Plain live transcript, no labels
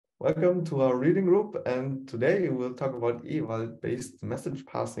Welcome to our reading group, and today we'll talk about Ewald-based message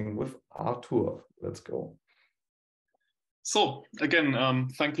passing with R2. Let's go. So again,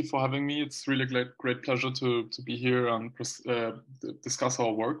 thank you for having me. It's really great pleasure to be here and discuss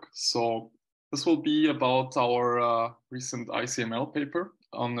our work. So this will be about our recent ICML paper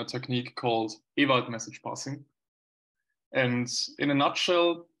on a technique called Ewald message passing. And in a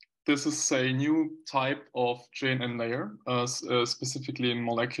nutshell, this is a new type of JNN layer, specifically in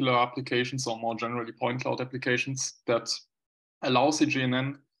molecular applications or more generally point cloud applications, that allows the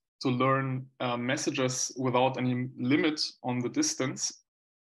JNN to learn messages without any limit on the distance.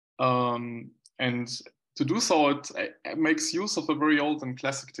 And to do so, it makes use of a very old and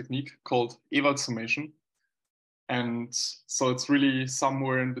classic technique called Ewald summation. And so it's really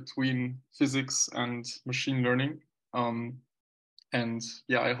somewhere in between physics and machine learning. And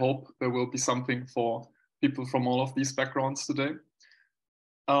yeah, I hope there will be something for people from all of these backgrounds today.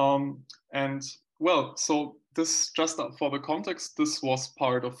 And well, so this, just for the context, this was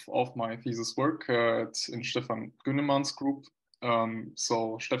part of my thesis work in Stefan Günnemann's group.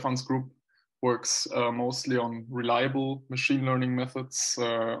 So Stefan's group works mostly on reliable machine learning methods,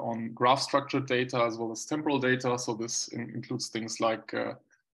 on graph structured data as well as temporal data. So this includes things like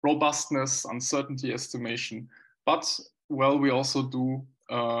robustness, uncertainty estimation, but well, we also do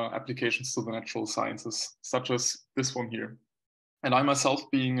applications to the natural sciences, such as this one here. And I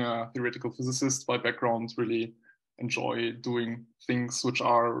myself, being a theoretical physicist by background, really enjoy doing things which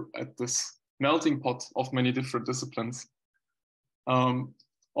are at this melting pot of many different disciplines.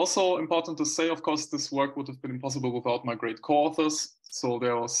 Also important to say, of course, this work would have been impossible without my great co-authors. So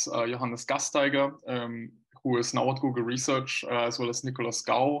there was Johannes Gasteiger, who is now at Google Research, as well as Nicolas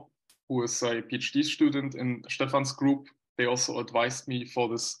Gau, who is a PhD student in Stefan's group. They also advised me for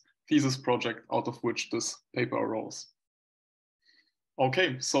this thesis project, out of which this paper arose.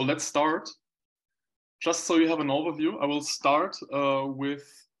 Okay, so let's start. Just so you have an overview, I will start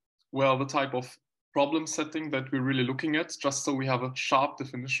with, well, the type of problem setting that we're really looking at, just so we have a sharp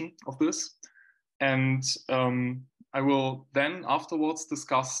definition of this. And I will then afterwards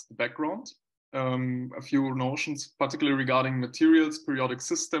discuss the background, a few notions, particularly regarding materials, periodic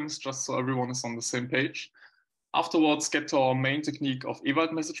systems, just so everyone is on the same page. Afterwards, get to our main technique of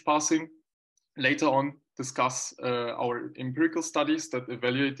Ewald message passing. Later on, discuss our empirical studies that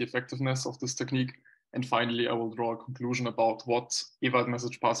evaluate the effectiveness of this technique. And finally, I will draw a conclusion about what Ewald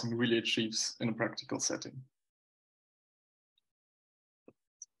message passing really achieves in a practical setting.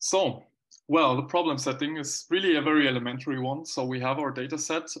 So, well, the problem setting is really a very elementary one. So we have our data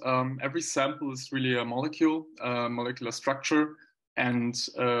set. Every sample is really a molecule, molecular structure. And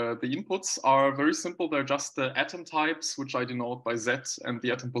the inputs are very simple. They're just the atom types, which I denote by Z, and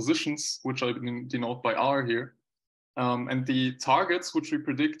the atom positions, which I denote by R here. And the targets, which we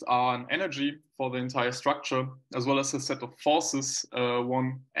predict, are an energy for the entire structure, as well as a set of forces,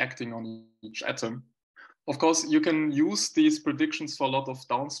 one acting on each atom. Of course, you can use these predictions for a lot of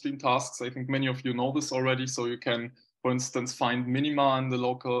downstream tasks. I think many of you know this already. So you can, for instance, find minima in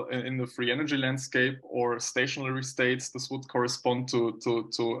the free energy landscape or stationary states. This would correspond to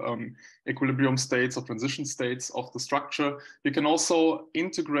equilibrium states or transition states of the structure. You can also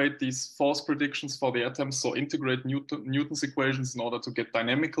integrate these force predictions for the atoms, so integrate Newton's equations in order to get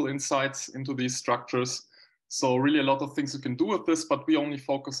dynamical insights into these structures. So really a lot of things you can do with this, but we only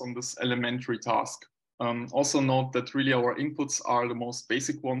focus on this elementary task. Also note that really our inputs are the most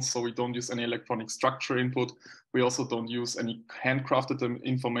basic ones, so we don't use any electronic structure input. We also don't use any handcrafted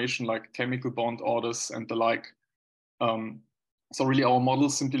information like chemical bond orders and the like. So really our model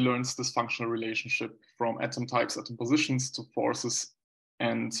simply learns this functional relationship from atom types, atom positions to forces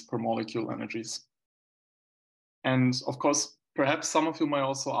and per molecule energies. And of course, perhaps some of you might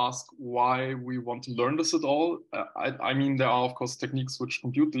also ask why we want to learn this at all. I mean, there are, of course, techniques which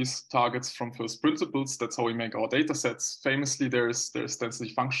compute these targets from first principles. That's how we make our data sets. Famously, there's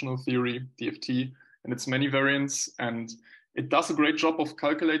density functional theory, DFT, and its many variants. And it does a great job of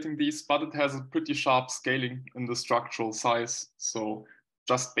calculating these, but it has a pretty sharp scaling in the structural size. So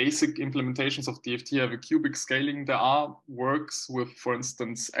just basic implementations of DFT have a cubic scaling. There are works with, for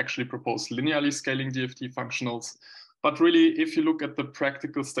instance, actually proposed linearly scaling DFT functionals. But really, if you look at the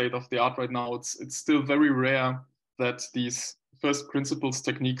practical state of the art right now, it's still very rare that these first principles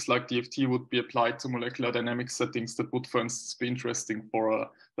techniques like DFT would be applied to molecular dynamics settings that would, for instance, be interesting for a,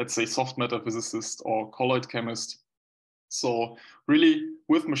 let's say, soft matter physicist or colloid chemist. So really,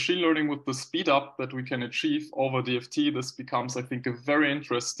 with machine learning, with the speed up that we can achieve over DFT, this becomes, I think, a very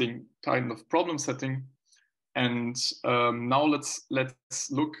interesting kind of problem setting. And now let's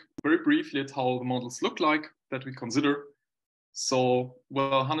look very briefly at how the models look like that we consider. So,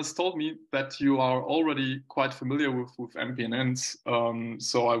 well, Hannes told me that you are already quite familiar with MPNNs.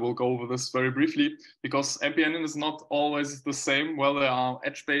 So I will go over this very briefly because MPNN is not always the same. Well, there are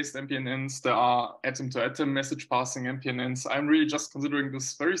edge-based MPNNs, there are atom-to-atom message passing MPNNs. I'm really just considering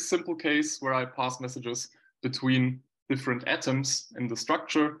this very simple case where I pass messages between different atoms in the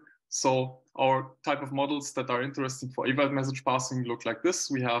structure. So our type of models that are interesting for Ewald message passing look like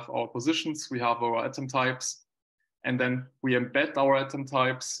this. We have our positions, we have our atom types, and then we embed our atom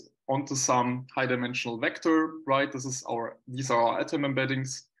types onto some high dimensional vector, right? These are our atom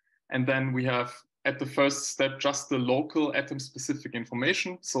embeddings. And then we have at the first step, just the local atom specific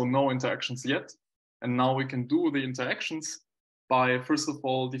information. So no interactions yet. And now we can do the interactions by, first of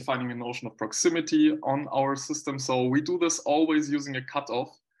all, defining a notion of proximity on our system. So we do this always using a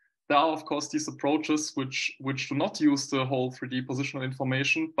cutoff. There are, of course, these approaches which do not use the whole 3D positional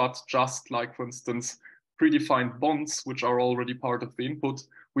information, but just like, for instance, predefined bonds, which are already part of the input.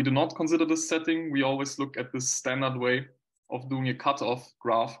 We do not consider this setting. We always look at this standard way of doing a cutoff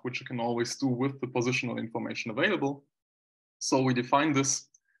graph, which you can always do with the positional information available. So we define this,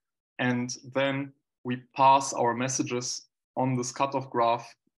 and then we pass our messages on this cutoff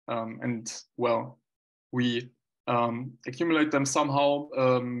graph, and well, we accumulate them somehow.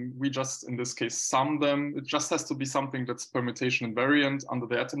 We just, in this case, sum them. It just has to be something that's permutation invariant under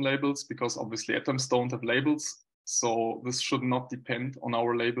the atom labels, because obviously atoms don't have labels. So this should not depend on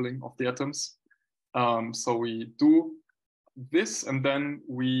our labeling of the atoms. So we do this, and then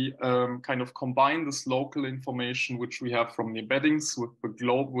we kind of combine this local information, which we have from the embeddings, with the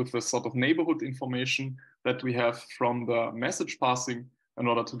globe, with the sort of neighborhood information that we have from the message passing, in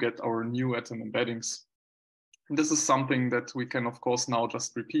order to get our new atom embeddings. And this is something that we can, of course, now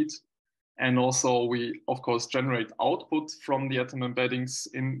just repeat. And also we, of course, generate output from the atom embeddings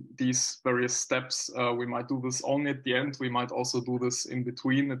in these various steps. We might do this only at the end. We might also do this in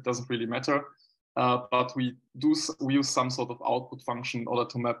between. It doesn't really matter. But we use some sort of output function in order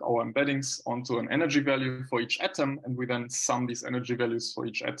to map our embeddings onto an energy value for each atom. And we then sum these energy values for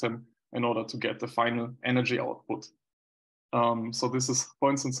each atom in order to get the final energy output. So this is, for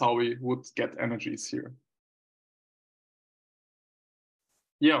instance, how we would get energies here.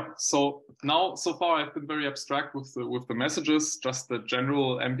 Yeah, so now, so far I've been very abstract with the messages, just the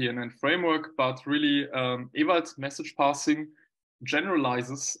general MPNN framework, but really Ewald message passing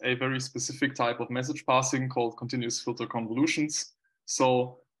generalizes a very specific type of message passing called continuous filter convolutions.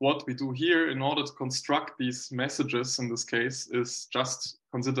 So what we do here in order to construct these messages in this case is just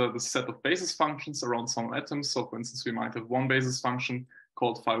consider the set of basis functions around some atoms. So for instance, we might have one basis function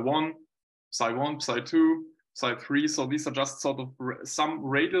called phi1, psi1, psi2, psi3. So these are just sort of some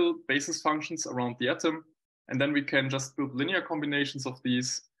radial basis functions around the atom. And then we can just build linear combinations of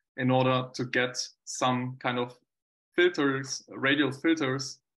these in order to get some kind of filters, radial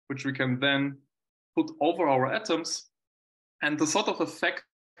filters, which we can then put over our atoms. And the sort of effect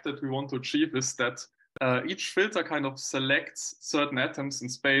that we want to achieve is that each filter kind of selects certain atoms in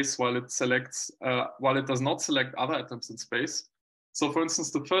space while it does not select other atoms in space. So for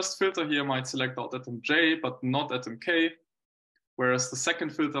instance, the first filter here might select out atom J, but not atom K, whereas the second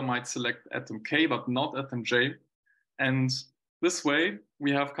filter might select atom K, but not atom J. And this way,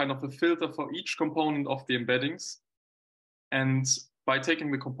 we have kind of a filter for each component of the embeddings. And by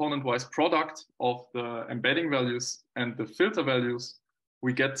taking the component-wise product of the embedding values and the filter values,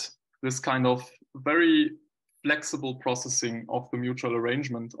 we get this kind of very flexible processing of the mutual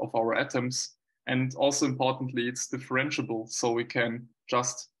arrangement of our atoms. And also importantly, it's differentiable. So we can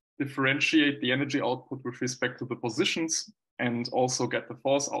just differentiate the energy output with respect to the positions and also get the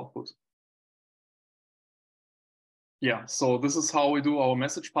force output. Yeah, so this is how we do our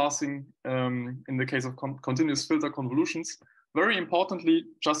message passing in the case of continuous filter convolutions. Very importantly,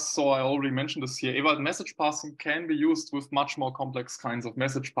 just so I already mentioned this here, Ewald message passing can be used with much more complex kinds of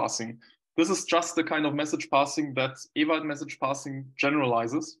message passing. This is just the kind of message passing that Ewald message passing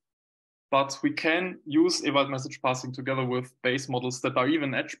generalizes. But we can use Ewald message passing together with base models that are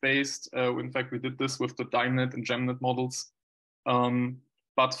even edge-based. In fact, we did this with the DimeNet and GemNet models.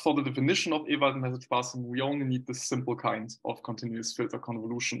 But for the definition of Ewald message passing, we only need this simple kind of continuous filter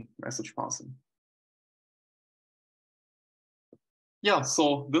convolution message passing. Yeah,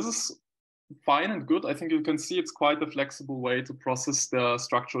 so this is fine and good. I think you can see it's quite a flexible way to process the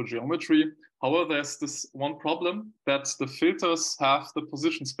structural geometry. However, there's this one problem that the filters have the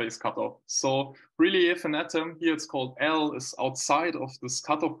position space cutoff. So really, if an atom, here it's called L, is outside of this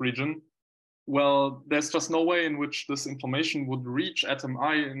cutoff region, well, there's just no way in which this information would reach atom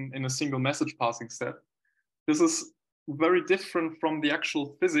I in a single message passing step. This is very different from the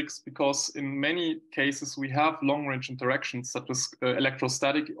actual physics, because in many cases we have long-range interactions such as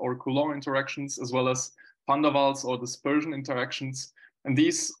electrostatic or Coulomb interactions, as well as van der Waals or dispersion interactions. And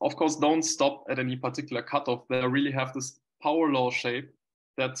these, of course, don't stop at any particular cutoff. They really have this power law shape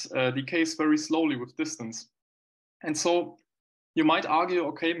that decays very slowly with distance. And so you might argue,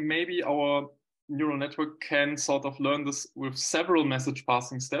 okay, maybe our neural network can sort of learn this with several message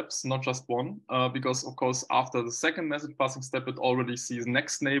passing steps, not just one, because of course, after the second message passing step, it already sees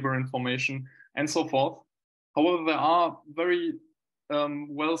next neighbor information and so forth. However, there are very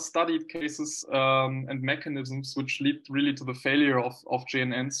well-studied cases and mechanisms which lead really to the failure of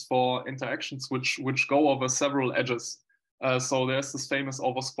GNNs for interactions which go over several edges. So there's this famous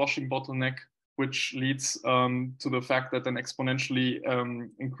over-squashing bottleneck, which leads to the fact that an exponentially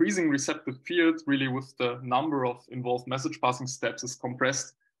increasing receptive field, really with the number of involved message passing steps, is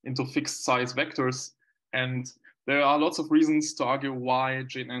compressed into fixed size vectors. And there are lots of reasons to argue why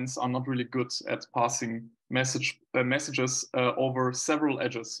GNNs are not really good at passing messages over several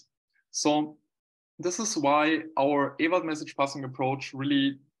edges. So this is why our Ewald message passing approach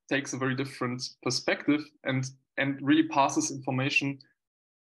really takes a very different perspective and really passes information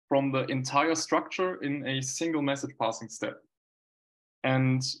from the entire structure in a single message passing step.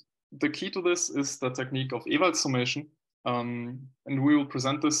 And the key to this is the technique of Ewald summation. And we will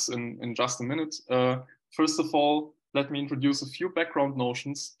present this in just a minute. First of all, let me introduce a few background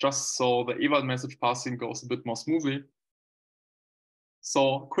notions just so the Ewald message passing goes a bit more smoothly.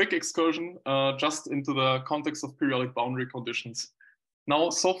 So quick excursion just into the context of periodic boundary conditions.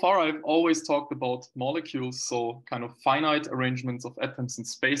 Now, so far, I've always talked about molecules, so kind of finite arrangements of atoms in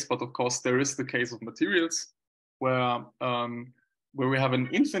space. But of course, there is the case of materials where we have an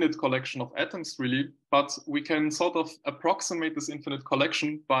infinite collection of atoms, really. But we can sort of approximate this infinite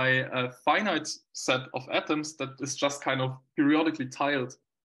collection by a finite set of atoms that is just kind of periodically tiled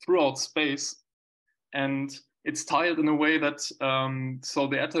throughout space. And it's tiled in a way that, so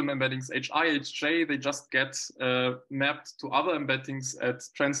the atom embeddings HI, HJ, they just get mapped to other embeddings at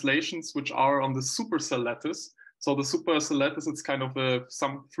translations, which are on the supercell lattice. So the supercell lattice, it's kind of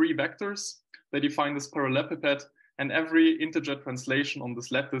some 3 vectors. They define this parallelepiped, and every integer translation on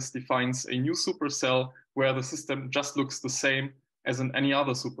this lattice defines a new supercell where the system just looks the same as in any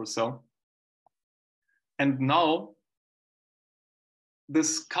other supercell. And now,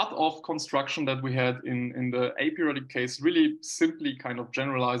 this cutoff construction that we had in the aperiodic case really simply kind of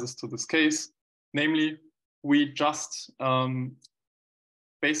generalizes to this case. Namely, we just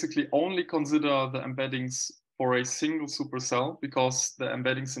basically only consider the embeddings for a single supercell, because the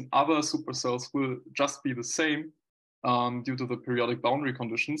embeddings in other supercells will just be the same due to the periodic boundary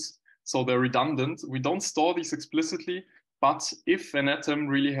conditions. So they're redundant. We don't store these explicitly, but if an atom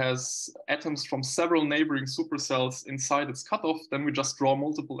really has atoms from several neighboring supercells inside its cutoff, then we just draw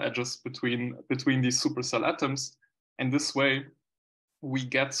multiple edges between these supercell atoms. And this way, we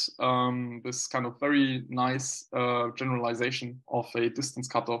get this kind of very nice generalization of a distance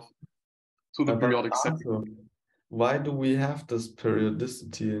cutoff to the periodic setting. Why do we have this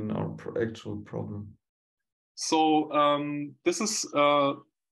periodicity in our actual problem? So this is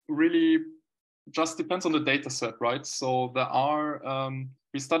really just depends on the data set, right? So there are,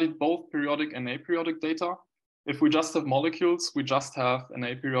 we studied both periodic and aperiodic data. If we just have molecules, we just have an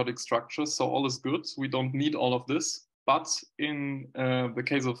aperiodic structure, so all is good. We don't need all of this. But in the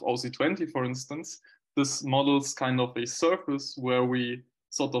case of OC20, for instance, this models kind of a surface where we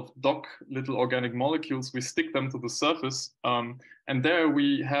sort of dock little organic molecules, we stick them to the surface, and there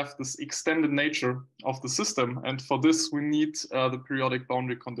we have this extended nature of the system. And for this, we need the periodic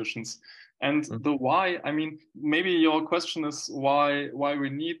boundary conditions. And the why, I mean, maybe your question is why we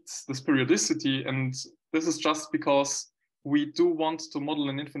need this periodicity. And this is just because we do want to model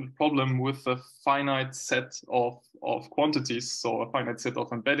an infinite problem with a finite set of quantities. So a finite set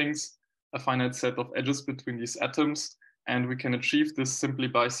of embeddings, a finite set of edges between these atoms. And we can achieve this simply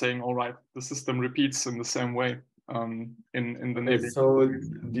by saying, all right, the system repeats in the same way in the neighborhood. So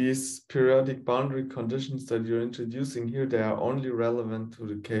these periodic boundary conditions that you're introducing here, they are only relevant to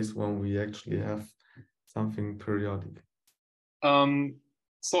the case when we actually have something periodic.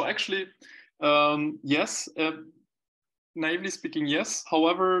 So actually, yes, naively speaking, yes.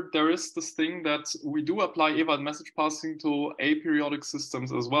 However, there is this thing that we do apply Ewald message passing to aperiodic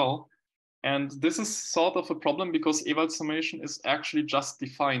systems as well. And this is sort of a problem because Ewald summation is actually just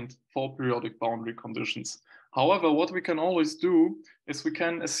defined for periodic boundary conditions. However, what we can always do is we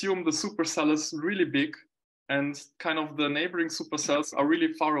can assume the supercell is really big and kind of the neighboring supercells are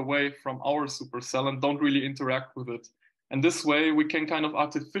really far away from our supercell and don't really interact with it. And this way we can kind of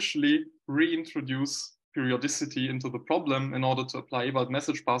artificially reintroduce periodicity into the problem in order to apply Ewald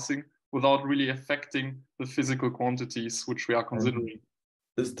message passing without really affecting the physical quantities which we are considering.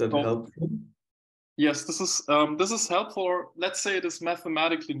 Is that helpful? Yes, this is helpful, or let's say it is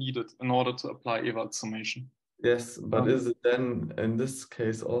mathematically needed in order to apply Ewald summation. Yes, but is it then in this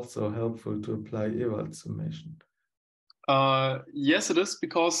case also helpful to apply Ewald summation? Yes, it is,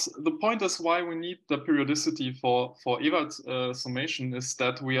 because the point is why we need the periodicity for Ewald summation is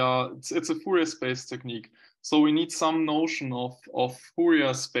that it's a Fourier space technique. So we need some notion of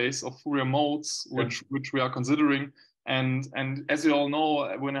Fourier space, of Fourier modes, which we are considering. And as you all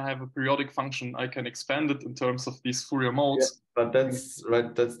know, when I have a periodic function, I can expand it in terms of these Fourier modes. Yeah, but that's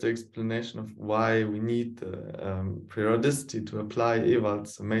right. That's the explanation of why we need the periodicity to apply Ewald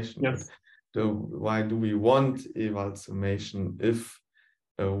summation. Yes. Why do we want Ewald summation if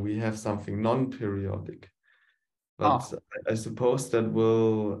we have something non-periodic? But I suppose that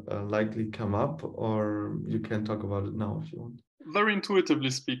will likely come up, or you can talk about it now if you want. Very intuitively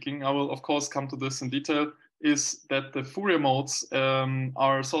speaking, I will of course come to this in detail, is that the Fourier modes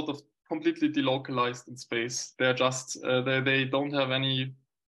are sort of completely delocalized in space. They're just, they don't have any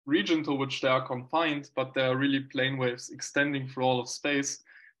region to which they are confined, but they are really plane waves extending through all of space.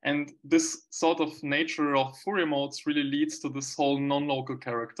 And this sort of nature of Fourier modes really leads to this whole non-local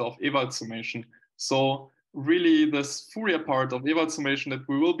character of Ewald summation. So really this Fourier part of Ewald summation that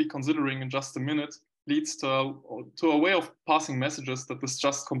we will be considering in just a minute leads to a way of passing messages that is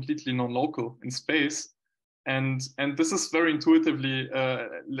just completely non-local in space. And this is very intuitively,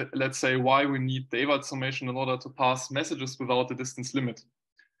 let's say, why we need the Ewald summation in order to pass messages without a distance limit.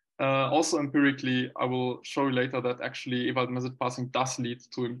 Also empirically, I will show you later that actually Ewald message passing does lead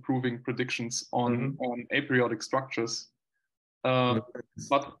to improving predictions on aperiodic structures.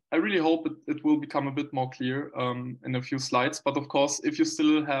 But I really hope it will become a bit more clear in a few slides. But of course, if you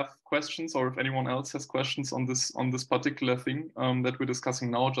still have questions, or if anyone else has questions on this particular thing that we're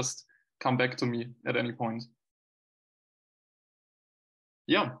discussing now, just come back to me at any point.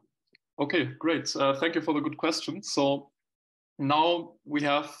 Yeah, okay, great. Thank you for the good question. So now we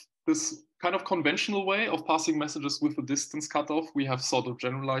have this kind of conventional way of passing messages with a distance cutoff. We have sort of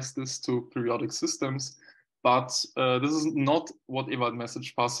generalized this to periodic systems, but this is not what Ewald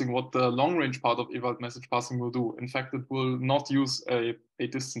message passing, what the long-range part of Ewald message passing will do. In fact, it will not use a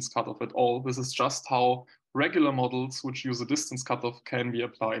distance cutoff at all. This is just how regular models which use a distance cutoff can be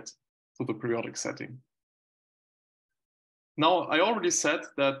applied to the periodic setting. Now, I already said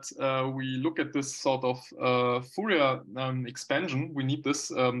that we look at this sort of Fourier expansion. We need this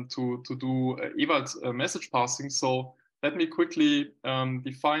to do Ewald message passing. So let me quickly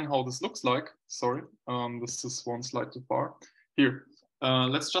define how this looks like. Sorry, this is one slide too far. Here,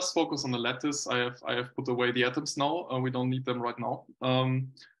 let's just focus on the lattice. I have put away the atoms now. We don't need them right now.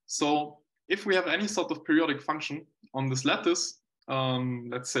 So if we have any sort of periodic function on this lattice,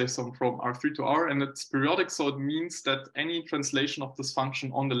 let's say some from R3 to R, and it's periodic, so it means that any translation of this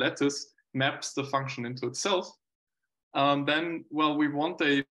function on the lattice maps the function into itself. Then, well, we want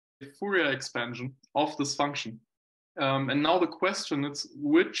a Fourier expansion of this function. And now the question is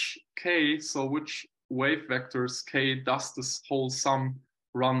which k, so which wave vectors k does this whole sum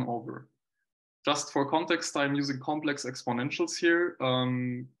run over? Just for context, I'm using complex exponentials here.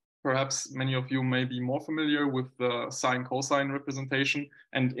 Perhaps many of you may be more familiar with the sine-cosine representation.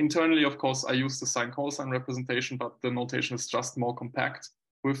 And internally, of course, I use the sine-cosine representation, but the notation is just more compact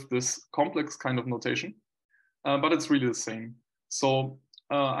with this complex kind of notation. But it's really the same. So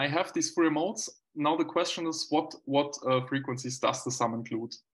I have these Fourier modes. Now the question is, what frequencies does the sum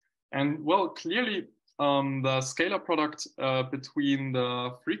include? And well, clearly, the scalar product between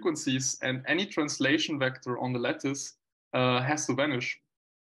the frequencies and any translation vector on the lattice has to vanish.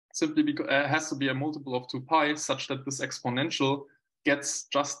 Simply because it has to be a multiple of 2 pi, such that this exponential gets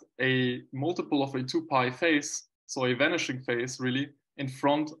just a multiple of a 2 pi phase, so a vanishing phase really, in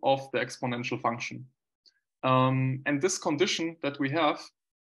front of the exponential function. And this condition that we have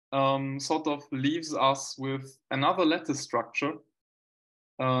sort of leaves us with another lattice structure.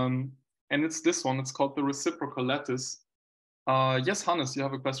 And it's this one, it's called the reciprocal lattice. Yes, Hannes, you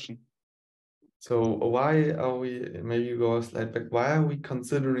have a question. So why are we, maybe you go a slide back, why are we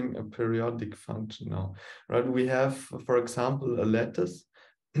considering a periodic function now, right? We have, for example, a lattice,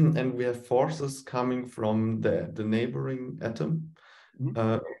 and we have forces coming from the neighboring atom.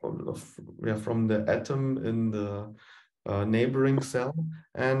 From the atom in the neighboring cell,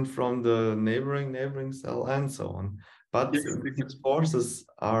 and from the neighboring cell, and so on. But these forces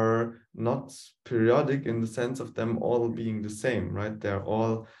are not periodic in the sense of them all being the same, right? They're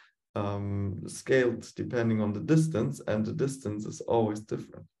all scaled depending on the distance, and the distance is always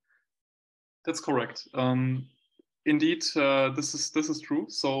different. That's correct. Indeed, this is true.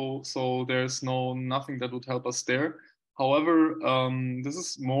 So there's nothing that would help us there. However, this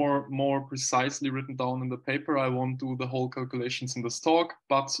is more precisely written down in the paper. I won't do the whole calculations in this talk,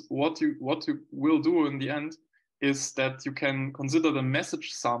 but what you will do in the end is that you can consider the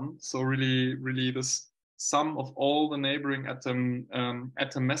message sum. So really this sum of all the neighboring atom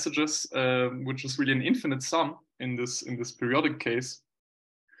messages, which is really an infinite sum in this periodic case.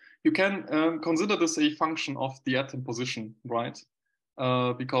 You can consider this a function of the atom position, right?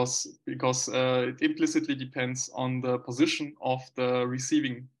 Because it implicitly depends on the position of the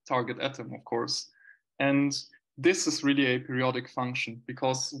receiving target atom, of course. And this is really a periodic function,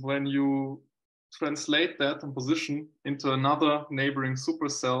 because when you translate the atom position into another neighboring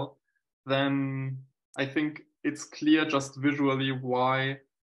supercell, then I think it's clear just visually why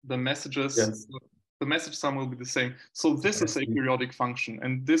the messages, Yes. the message sum will be the same. So this is a periodic function,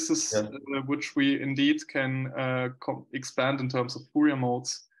 and this is which we indeed can expand in terms of Fourier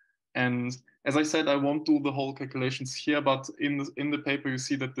modes. And as I said, I won't do the whole calculations here, but in the paper you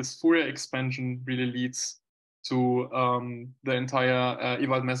see that this Fourier expansion really leads to the entire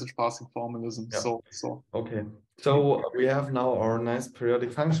Ewald message passing formalism. Yeah. So okay. So we have now our nice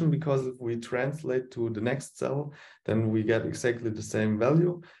periodic function, because if we translate to the next cell, then we get exactly the same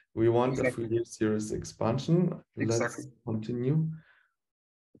value. We want a Fourier series expansion. Let's continue.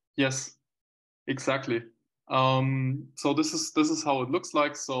 Yes, exactly. So this is how it looks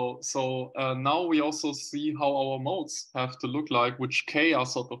like. So now we also see how our modes have to look like, which K are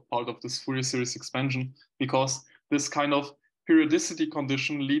sort of part of this Fourier series expansion, because this kind of periodicity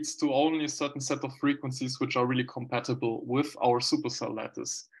condition leads to only a certain set of frequencies which are really compatible with our supercell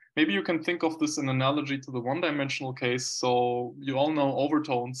lattice. Maybe you can think of this in analogy to the one-dimensional case. So you all know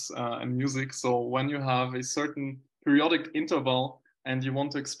overtones and music. So when you have a certain periodic interval and you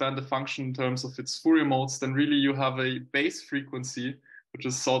want to expand the function in terms of its Fourier modes, then really you have a base frequency, which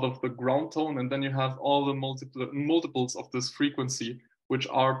is sort of the ground tone, and then you have all the multiples of this frequency, which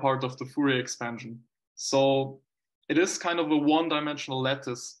are part of the Fourier expansion. So it is kind of a one-dimensional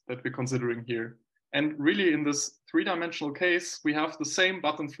lattice that we're considering here. And really in this three-dimensional case, we have the same,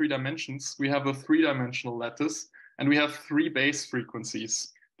 but in 3 dimensions. We have a 3-dimensional lattice, and we have 3 base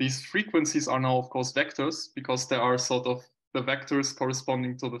frequencies. These frequencies are now, of course, vectors, because they are sort of the vectors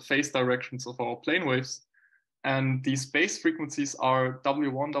corresponding to the phase directions of our plane waves. And these base frequencies are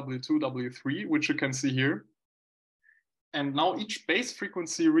W1, W2, W3, which you can see here. And now each base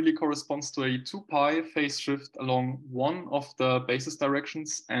frequency really corresponds to a 2 pi phase shift along one of the basis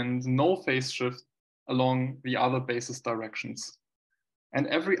directions and no phase shift along the other basis directions. And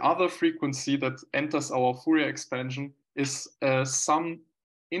every other frequency that enters our Fourier expansion is some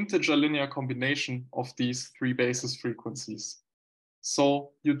integer linear combination of these 3 basis frequencies.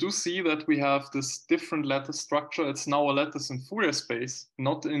 So you do see that we have this different lattice structure. It's now a lattice in Fourier space,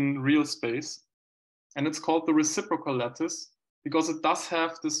 not in real space. And it's called the reciprocal lattice because it does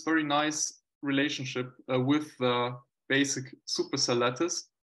have this very nice relationship with the basic supercell lattice.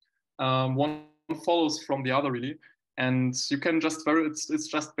 One follows from the other, really. And you can just it's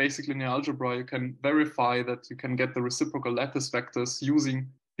just basic linear algebra. You can verify that you can get the reciprocal lattice vectors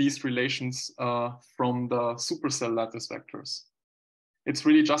using these relations from the supercell lattice vectors. It's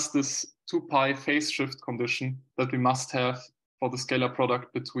really just this 2 pi phase shift condition that we must have for the scalar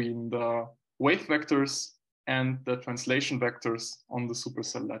product between the wave vectors and the translation vectors on the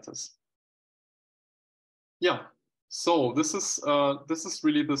supercell lattice. Yeah, so this is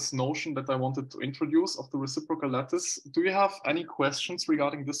really this notion that I wanted to introduce of the reciprocal lattice. Do you have any questions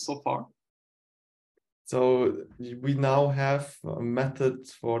regarding this so far? So we now have a method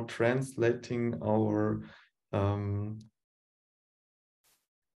for translating our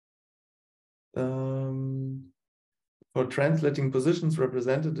positions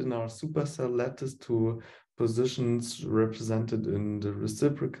represented in our supercell lattice to positions represented in the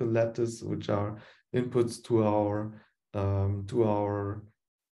reciprocal lattice, which are inputs to our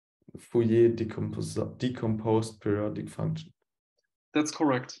Fourier decomposed periodic function. That's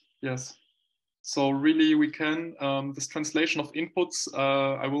correct. Yes. So really, we can this translation of inputs.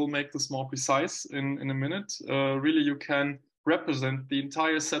 I will make this more precise in a minute. Really, you can represent the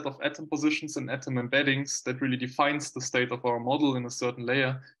entire set of atom positions and atom embeddings that really defines the state of our model in a certain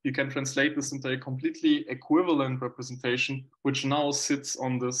layer. You can translate this into a completely equivalent representation, which now sits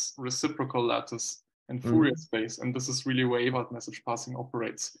on this reciprocal lattice and Fourier space. And this is really where Ewald message passing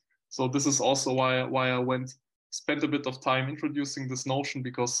operates. So this is also why I spent a bit of time introducing this notion,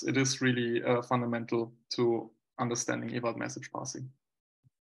 because it is really fundamental to understanding Ewald message passing.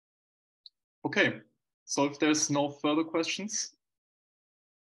 Okay. So if there's no further questions.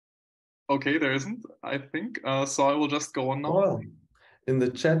 Okay, there isn't, I think. So I will just go on now. Well, in the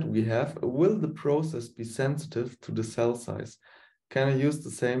chat we have, will the process be sensitive to the cell size? Can I use the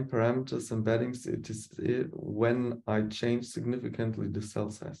same parameters embeddings when I change significantly the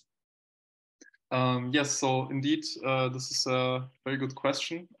cell size? Yes, so indeed, this is a very good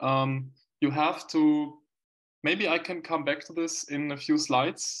question. You have to, maybe I can come back to this in a few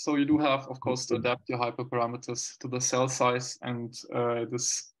slides. So you do have, of course, to adapt your hyperparameters to the cell size, and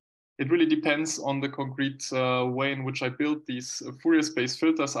it really depends on the concrete way in which I build these Fourier space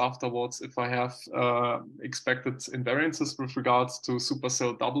filters afterwards. If I have expected invariances with regards to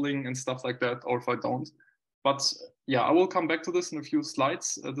supercell doubling and stuff like that, or if I don't. But yeah, I will come back to this in a few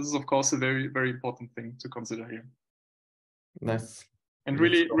slides. This is, of course, a very, very important thing to consider here. Nice. And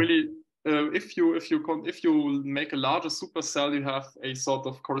really, if you make a larger supercell, you have a sort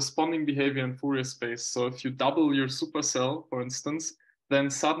of corresponding behavior in Fourier space. So if you double your supercell, for instance, then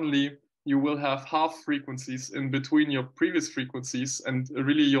suddenly you will have half frequencies in between your previous frequencies, and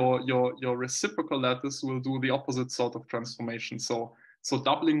really your reciprocal lattice will do the opposite sort of transformation. So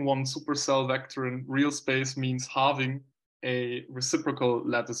doubling one supercell vector in real space means halving a reciprocal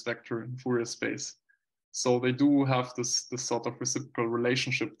lattice vector in Fourier space. So they do have this sort of reciprocal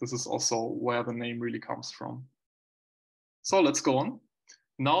relationship. This is also where the name really comes from. So let's go on.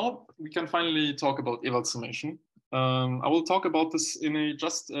 Now we can finally talk about Ewald summation. I will talk about this in a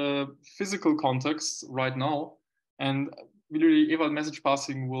just physical context right now. And really, Ewald message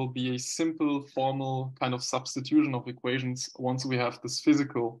passing will be a simple, formal kind of substitution of equations once we have this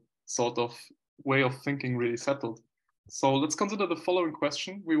physical sort of way of thinking really settled. So let's consider the following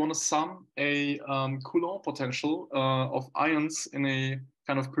question. We want to sum a Coulomb potential of ions in a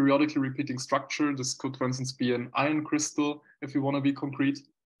kind of periodically repeating structure. This could, for instance, be an ion crystal if you want to be concrete.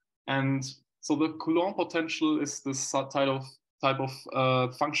 And so the Coulomb potential is this type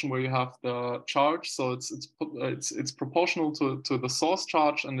of function where you have the charge. So it's proportional to the source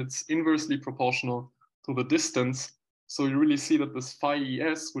charge, and it's inversely proportional to the distance. So you really see that this phi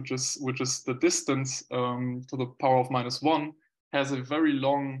es, which is the distance to the power of -1, has a very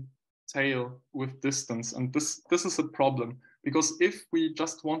long tail with distance. And this is a problem, because if we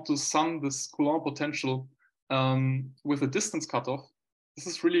just want to sum this Coulomb potential with a distance cutoff, this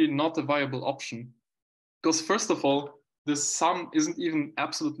is really not a viable option. Because first of all, this sum isn't even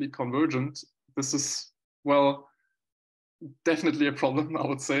absolutely convergent. This is, well, definitely a problem, I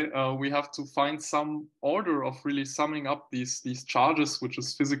would say. We have to find some order of really summing up these charges, which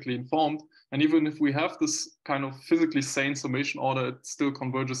is physically informed. And even if we have this kind of physically sane summation order, it still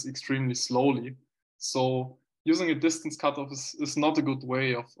converges extremely slowly. So using a distance cutoff is not a good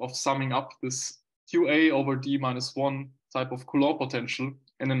way of summing up this QA over D -1 type of Coulomb potential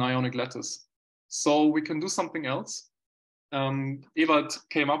in an ionic lattice. So we can do something else. Ewald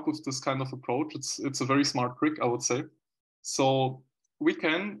came up with this kind of approach. It's a very smart trick, I would say. So we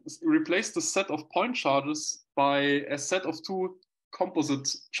can replace the set of point charges by a set of two composite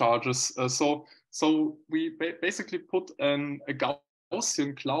charges. So we basically put a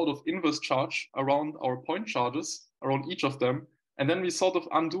Gaussian cloud of inverse charge around our point charges, around each of them. And then we sort of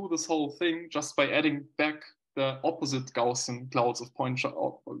undo this whole thing just by adding back the opposite Gaussian clouds of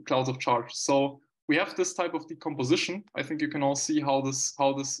clouds of charge. So we have this type of decomposition. I think you can all see how this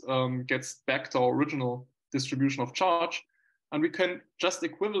gets back to our original distribution of charge. And we can just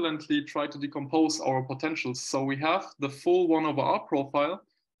equivalently try to decompose our potentials. So we have the full 1/r profile,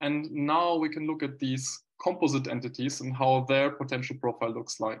 and now we can look at these composite entities and how their potential profile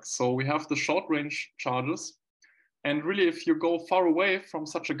looks like. So we have the short range charges. And really, if you go far away from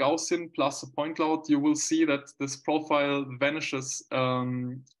such a Gaussian plus a point cloud, you will see that this profile vanishes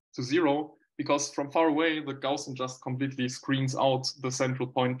to 0, because from far away, the Gaussian just completely screens out the central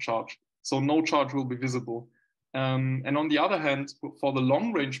point charge. So no charge will be visible. And on the other hand, for the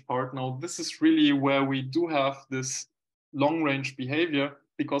long range part, now this is really where we do have this long range behavior,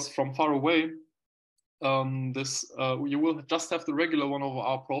 because from far away, you will just have the regular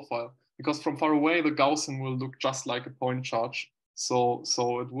 1/r profile, because from far away, the Gaussian will look just like a point charge. So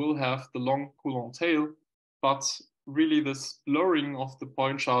it will have the long Coulomb tail, but really this blurring of the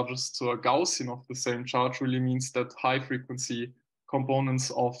point charges to a Gaussian of the same charge really means that high frequency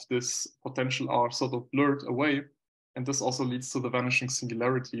components of this potential are sort of blurred away. And this also leads to the vanishing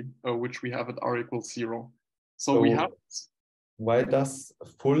singularity, which we have at r equals 0. So we have... Why does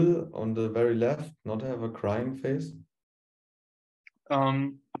full on the very left not have a crying phase?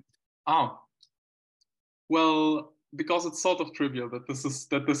 Well, because it's sort of trivial that this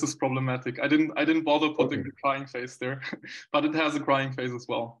is problematic. I didn't bother putting the crying phase there, but it has a crying phase as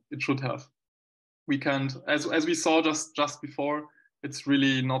well. It should have. We can't, as we saw just before, it's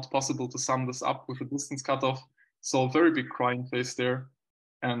really not possible to sum this up with a distance cutoff. So very big crying face there.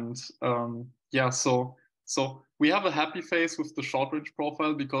 And yeah, so we have a happy face with the short range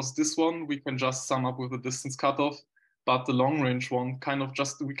profile because this one we can just sum up with a distance cutoff, but the long range one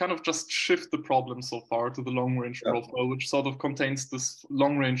we kind of just shift the problem so far to the long range profile, which sort of contains this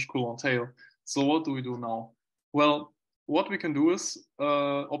long range Coulomb tail. So what do we do now? Well, what we can do is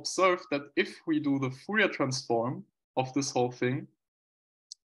observe that if we do the Fourier transform of this whole thing,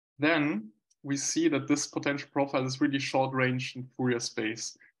 then we see that this potential profile is really short range in Fourier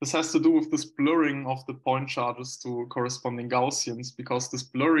space. This has to do with this blurring of the point charges to corresponding Gaussians, because this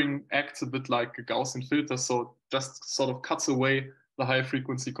blurring acts a bit like a Gaussian filter, so it just sort of cuts away the high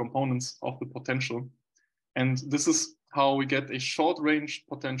frequency components of the potential. And this is how we get a short range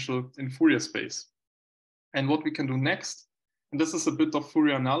potential in Fourier space. And what we can do next, and this is a bit of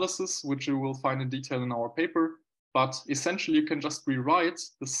Fourier analysis, which you will find in detail in our paper, but essentially you can just rewrite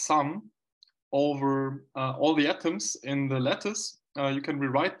the sum over all the atoms in the lattice. You can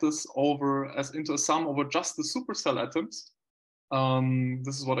rewrite this into a sum over just the supercell atoms.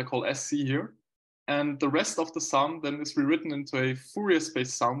 This is what I call SC here. And the rest of the sum then is rewritten into a Fourier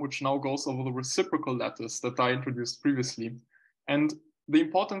space sum, which now goes over the reciprocal lattice that I introduced previously. And the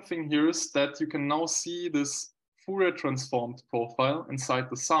important thing here is that you can now see this Fourier transformed profile inside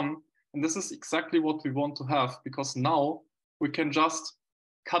the sum. And this is exactly what we want to have, because now we can just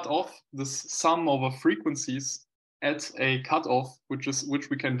cut off this sum over frequencies at a cutoff, which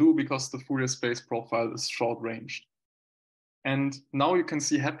we can do because the Fourier space profile is short ranged. And now you can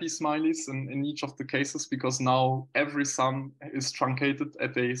see happy smileys in each of the cases, because now every sum is truncated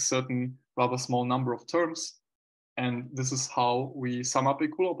at a certain rather small number of terms. And this is how we sum up a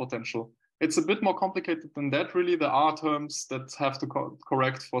Coulomb potential. It's a bit more complicated than that, really. There are terms that have to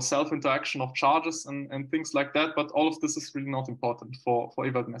correct for self-interaction of charges and things like that, but all of this is really not important for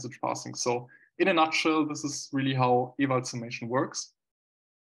Ewald message passing. So in a nutshell, this is really how Ewald summation works.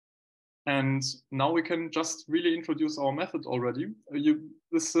 And now we can just really introduce our method already.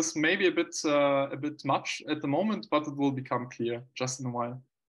 This is maybe a bit much at the moment, but it will become clear just in a while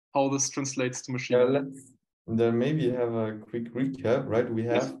how this translates to machine learning. Let's then maybe have a quick recap, right? We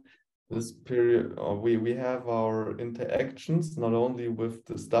have this period, we have our interactions not only with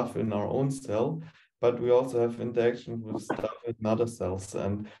the stuff in our own cell, but we also have interaction with stuff in other cells,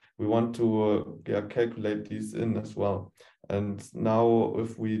 and we want to calculate these in as well. And now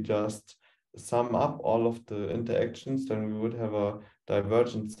if we just sum up all of the interactions, then we would have a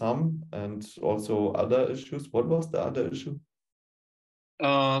divergent sum and also other issues. What was the other issue?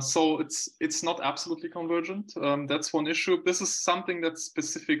 So it's not absolutely convergent. That's one issue. This is something that's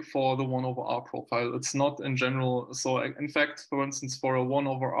specific for the 1 over R profile. It's not in general. So in fact, for instance, for a 1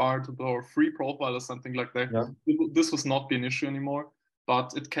 over R to the power 3 profile or something like that, this would not be an issue anymore,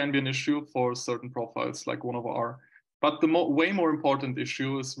 but it can be an issue for certain profiles like 1 over R. But the way more important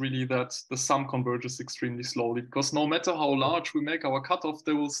issue is really that the sum converges extremely slowly, because no matter how large we make our cutoff,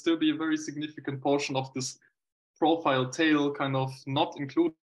 there will still be a very significant portion of this profile tail kind of not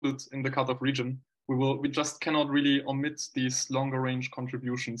included in the cutoff region. We just cannot really omit these longer range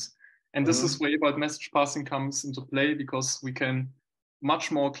contributions. And this is where Ewald message passing comes into play, because we can much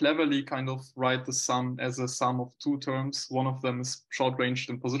more cleverly kind of write the sum as a sum of two terms. One of them is short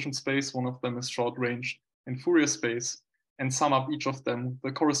ranged in position space, one of them is short ranged in Fourier space, and sum up each of them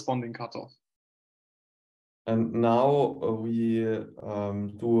the corresponding cutoff. And now we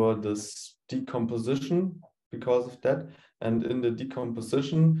do this decomposition because of that. And in the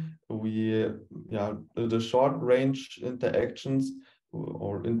decomposition, we, the short range interactions,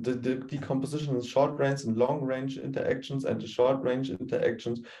 or in the decomposition in short range and long range interactions, and the short range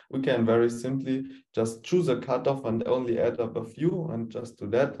interactions, we can very simply just choose a cutoff and only add up a few and just do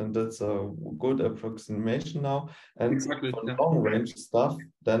that. And that's a good approximation now. And exactly, for long range stuff,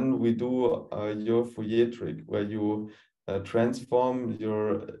 then we do your Fourier trick, where you transform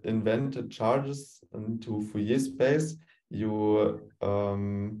your invented charges into Fourier space. You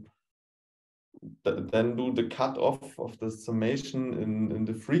then do the cutoff of the summation in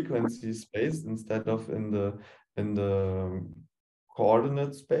the frequency space instead of in the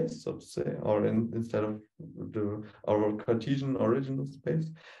coordinate space, so to say, or instead of our Cartesian original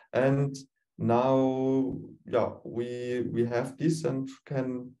space. And now, we have this and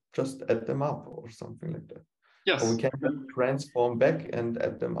can just add them up or something like that. Yes. Or we can transform back and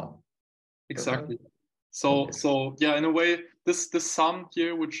add them up. Exactly. So in a way, this sum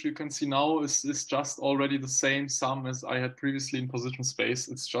here, which you can see now, is just already the same sum as I had previously in position space.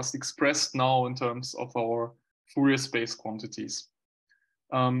 It's just expressed now in terms of our Fourier space quantities.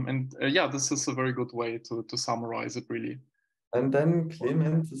 This is a very good way to summarize it, really. And then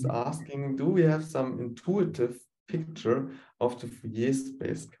Clemens is asking, do we have some intuitive picture of the Fourier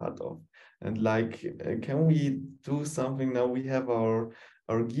space cutoff? And like, can we do something now? We have our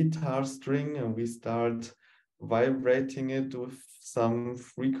guitar string and we start vibrating it with some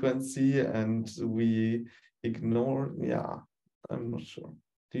frequency and we ignore, yeah, I'm not sure.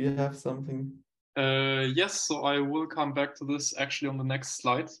 Do you have something? Yes, so I will come back to this actually on the next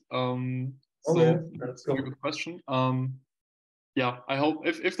slide. Okay, So let's that's a go. good question. Yeah, I hope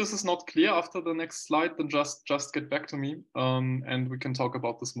if this is not clear after the next slide, then just get back to me, and we can talk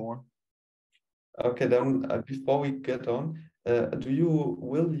about this more. Okay, then before we get on,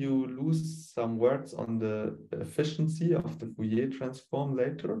 will you lose some words on the efficiency of the Fourier transform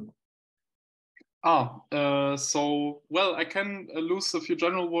later? So, well, I can lose a few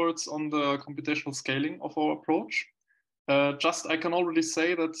general words on the computational scaling of our approach. I can already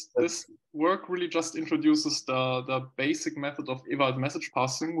say that this work really just introduces the basic method of Ewald message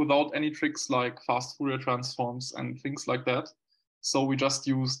passing without any tricks like fast Fourier transforms and things like that. So we just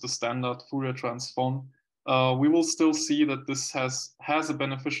use the standard Fourier transform. We will still see that this has a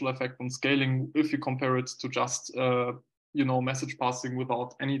beneficial effect on scaling if you compare it to just message passing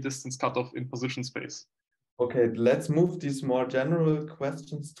without any distance cutoff in position space. Okay, let's move these more general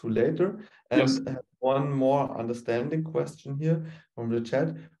questions to later. Yes. And one more understanding question here from the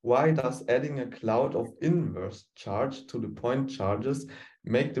chat. Why does adding a cloud of inverse charge to the point charges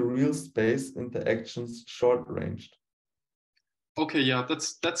make the real space interactions short-ranged? Okay, yeah,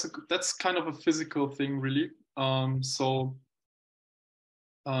 that's kind of a physical thing, really. Let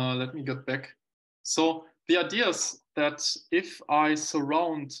me get back. So the idea is that if I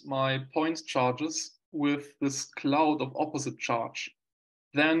surround my point charges with this cloud of opposite charge,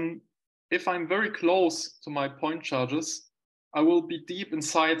 then if I'm very close to my point charges, I will be deep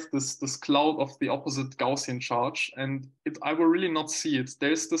inside this cloud of the opposite Gaussian charge, and I will really not see it.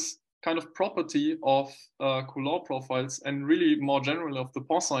 There's this kind of property of Coulomb profiles, and really more generally of the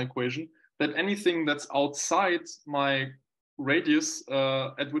Poisson equation, that anything that's outside my radius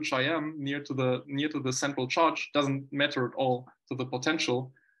at which I am near to the central charge doesn't matter at all to the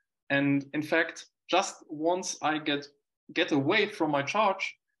potential. And in fact, just once I get away from my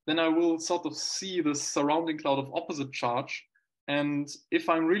charge, then I will sort of see the surrounding cloud of opposite charge. And if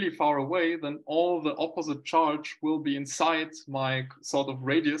I'm really far away, then all the opposite charge will be inside my sort of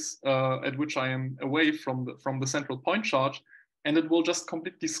radius at which I am away from the central point charge, and it will just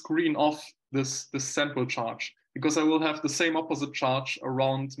completely screen off this central charge, because I will have the same opposite charge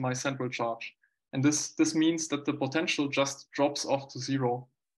around my central charge. And this means that the potential just drops off to zero.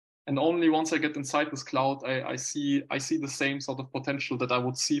 And only once I get inside this cloud, I see the same sort of potential that I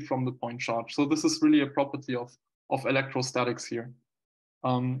would see from the point charge. So this is really a property of electrostatics here.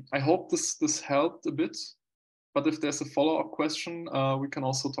 I hope this helped a bit, but if there's a follow-up question, we can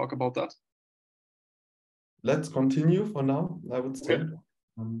also talk about that. Let's continue for now, I would say.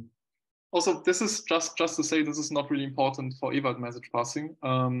 Okay. Also, this is just to say this is not really important for Ewald message passing.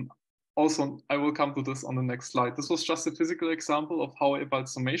 Also, I will come to this on the next slide. This was just a physical example of how Ewald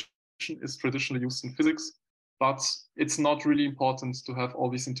summation is traditionally used in physics, but it's not really important to have all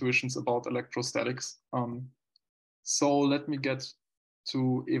these intuitions about electrostatics. So let me get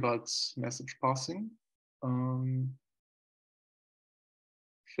to Ewald's message passing.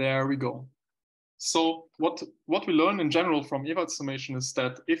 There we go. So what we learn in general from Ewald summation is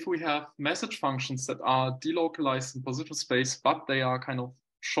that if we have message functions that are delocalized in position space, but they are kind of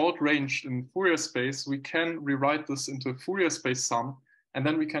short-ranged in Fourier space, we can rewrite this into a Fourier space sum, and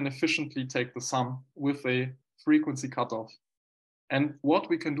then we can efficiently take the sum with a frequency cutoff. And what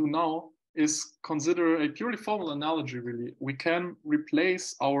we can do now is consider a purely formal analogy, really. We can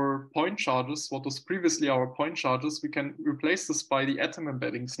replace our point charges, what was previously our point charges, we can replace this by the atom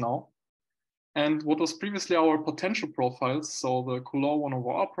embeddings now. And what was previously our potential profiles, so the Coulomb 1 over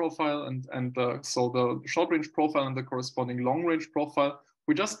R profile so the short range profile and the corresponding long range profile,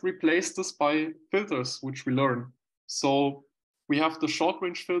 we just replaced this by filters, which we learn. So we have the short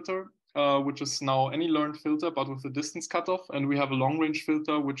range filter, which is now any learned filter, but with a distance cutoff. And we have a long range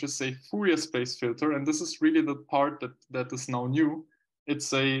filter, which is a Fourier space filter. And this is really the part that is now new.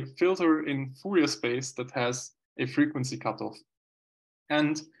 It's a filter in Fourier space that has a frequency cutoff.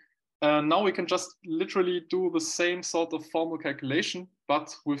 And now we can just literally do the same sort of formal calculation,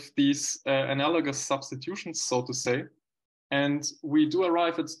 but with these analogous substitutions, so to say. And we do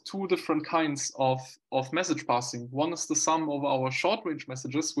arrive at two different kinds of message passing. One is the sum over our short range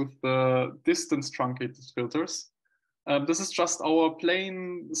messages with the distance truncated filters. This is just our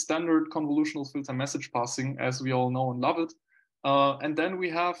plain standard convolutional filter message passing, as we all know and love it. And then we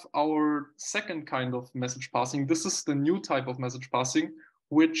have our second kind of message passing. This is the new type of message passing,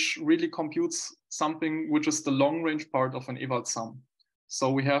 which really computes something which is the long range part of an Ewald sum. So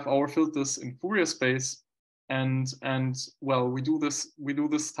we have our filters in Fourier space, and well, we do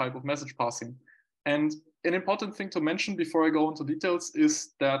this type of message passing. And an important thing to mention before I go into details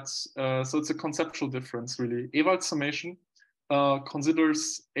is that so it's a conceptual difference really. Ewald summation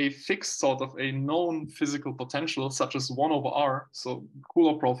considers a fixed sort of a known physical potential, such as 1 over r, so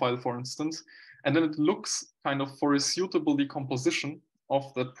Coulomb profile, for instance, and then it looks kind of for a suitable decomposition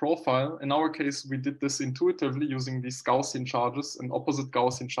of that profile. In our case, we did this intuitively using these Gaussian charges and opposite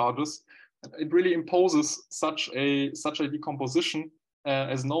Gaussian charges. It really imposes such a decomposition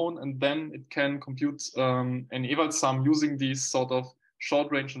as known, and then it can compute an Ewald sum using these sort of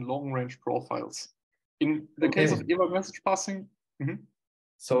short range and long range profiles. In the case of Ewald message passing,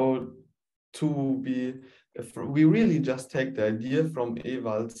 so if we really just take the idea from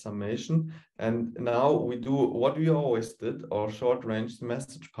Ewald summation, and now we do what we always did, or short range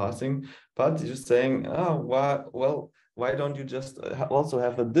message passing, but you're saying, why don't you just also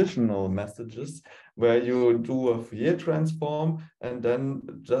have additional messages where you do a Fourier transform and then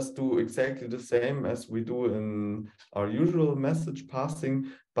just do exactly the same as we do in our usual message passing,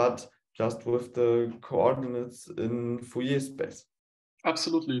 but just with the coordinates in Fourier space?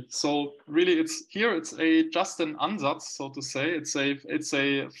 Absolutely. So really, it's just an ansatz, so to say. It's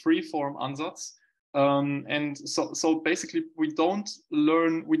a free form ansatz, and so basically we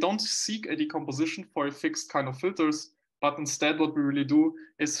don't seek a decomposition for a fixed kind of filters, but instead what we really do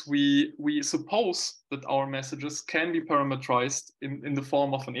is we suppose that our messages can be parameterized in the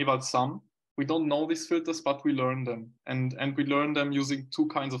form of an Ewald sum. We don't know these filters, but we learn them, and we learn them using two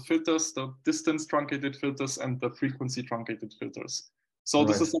kinds of filters: the distance truncated filters and the frequency truncated filters. So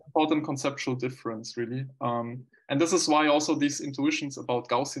this is an important conceptual difference, really. And this is why also these intuitions about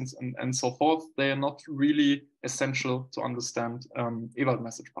Gaussians and so forth, they are not really essential to understand Ewald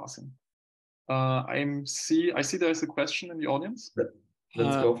message passing. I see there's a question in the audience.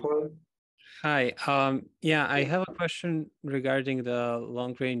 Let's go for it. Hi. Yeah, I have a question regarding the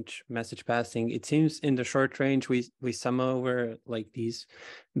long range message passing. It seems in the short range, we sum over like these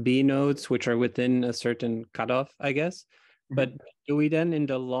B nodes, which are within a certain cutoff, I guess. But do we then in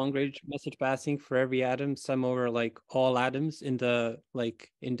the long range message passing for every atom sum over like all atoms in the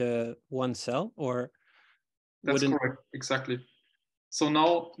one cell, or? That's correct, exactly. So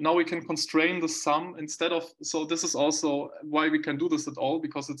now we can constrain the sum instead of, so this is also why we can do this at all,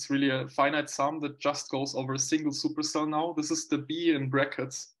 because it's really a finite sum that just goes over a single supercell now. This is the B in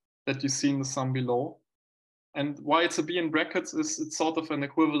brackets that you see in the sum below. And why it's a B in brackets is it's sort of an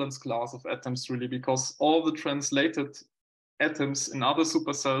equivalence class of atoms really, because all the translated atoms in other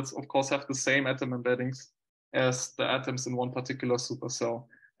supercells, of course, have the same atom embeddings as the atoms in one particular supercell.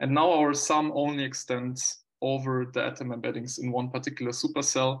 And now our sum only extends over the atom embeddings in one particular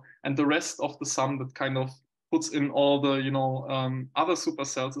supercell, and the rest of the sum that kind of puts in all the other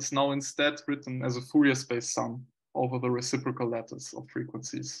supercells is now instead written as a Fourier space sum over the reciprocal lattice of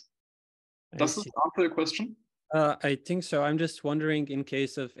frequencies. Does this answer your question? I think so. I'm just wondering, in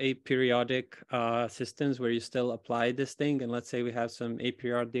case of aperiodic systems where you still apply this thing, and let's say we have some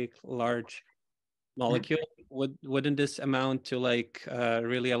aperiodic large molecule, wouldn't this amount to like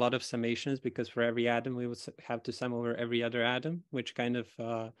really a lot of summations? Because for every atom, we would have to sum over every other atom, which kind of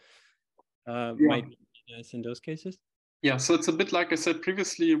might be nice in those cases. Yeah, so it's a bit like I said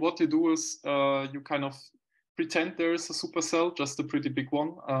previously. What you do is you kind of pretend there is a supercell, just a pretty big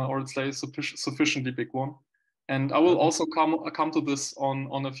one, or it's like a sufficiently big one. And I will also come to this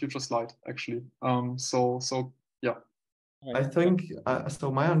on a future slide, actually. So yeah. I think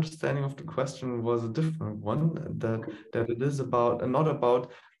so. My understanding of the question was a different one. That it is about not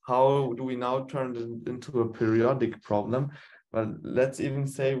about how do we now turn it into a periodic problem, but let's even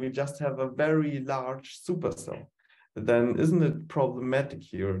say we just have a very large supercell. Then isn't it problematic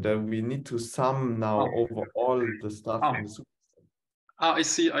here that we need to sum now over all the stuff in the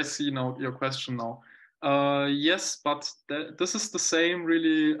supercell? I see now your question now. Yes, but this is the same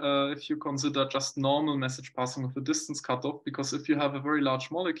really if you consider just normal message passing with a distance cutoff, because if you have a very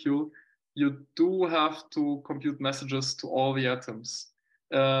large molecule, you do have to compute messages to all the atoms.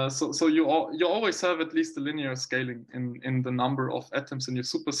 So you always have at least a linear scaling in the number of atoms in your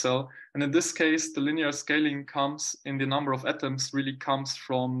supercell, and in this case, the linear scaling comes in the number of atoms really comes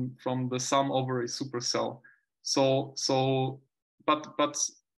from the sum over a supercell. But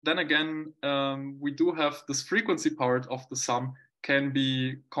then again, we do have this frequency part of the sum can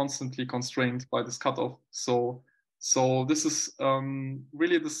be constantly constrained by this cutoff. So So this is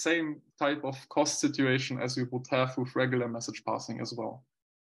really the same type of cost situation as we would have with regular message passing as well.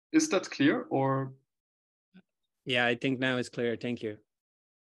 Is that clear, or? Yeah, I think now it's clear. Thank you.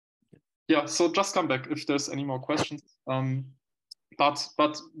 Yeah, so just come back if there's any more questions.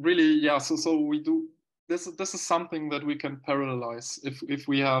 But really, yeah, so we do this is something that we can parallelize if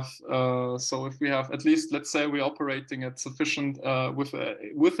we have if we have at least, let's say we're operating at sufficient with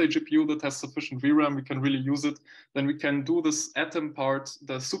a GPU that has sufficient VRAM, we can really use it. Then we can do this atom part,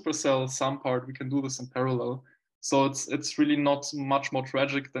 the supercell sum part, we can do this in parallel. So it's really not much more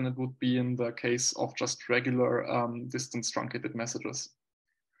tragic than it would be in the case of just regular distance truncated messages.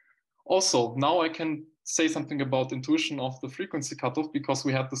 Also, now I can say something about intuition of the frequency cutoff, because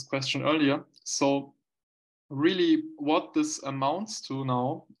we had this question earlier. So really what this amounts to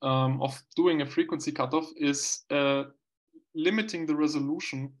now of doing a frequency cutoff is limiting the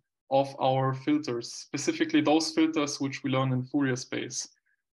resolution of our filters, specifically those filters which we learn in Fourier space.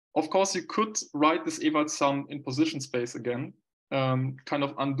 Of course, you could write this Ewald sum in position space again, kind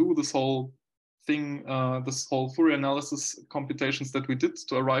of undo this whole thing, this whole Fourier analysis computations that we did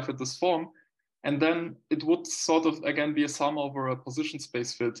to arrive at this form. And then it would sort of, again, be a sum over a position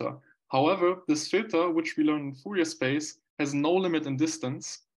space filter. However, this filter, which we learn in Fourier space, has no limit in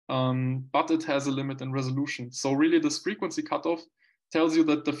distance, but it has a limit in resolution. So really this frequency cutoff tells you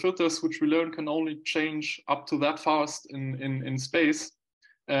that the filters which we learn can only change up to that fast in space.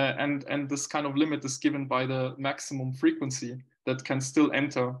 And this kind of limit is given by the maximum frequency that can still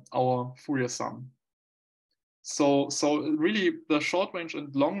enter our Fourier sum. So really the short range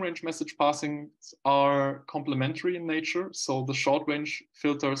and long range message passing are complementary in nature. So the short range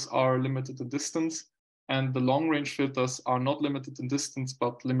filters are limited in distance, and the long range filters are not limited in distance,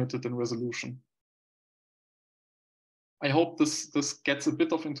 but limited in resolution. I hope this gets a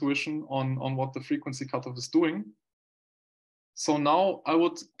bit of intuition on what the frequency cutoff is doing. So now I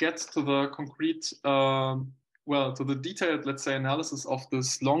would get to the concrete, to the detailed, let's say, analysis of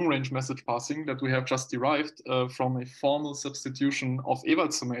this long-range message passing that we have just derived from a formal substitution of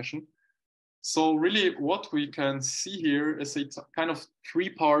Ewald summation. So really what we can see here is a kind of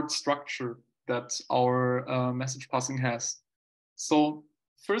three-part structure that our message passing has. So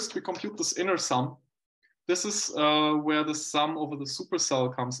first we compute this inner sum. This is where the sum over the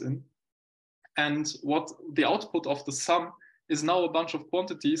supercell comes in. And what the output of the sum is now a bunch of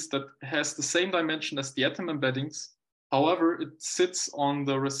quantities that has the same dimension as the atom embeddings. However, it sits on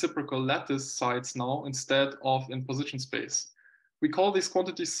the reciprocal lattice sides now instead of in position space. We call these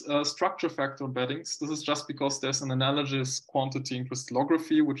quantities structure factor embeddings. This is just because there's an analogous quantity in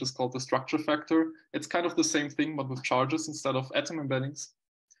crystallography, which is called the structure factor. It's kind of the same thing, but with charges instead of atom embeddings.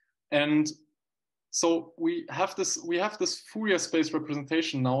 And so we have this Fourier space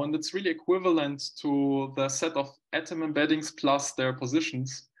representation now, and it's really equivalent to the set of atom embeddings plus their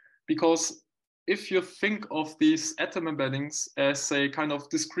positions. Because if you think of these atom embeddings as a kind of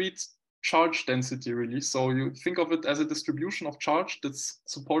discrete charge density, really, so you think of it as a distribution of charge that's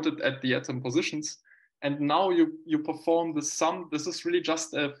supported at the atom positions, and now you perform the sum. This is really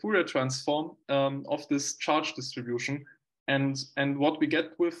just a Fourier transform of this charge distribution. And what we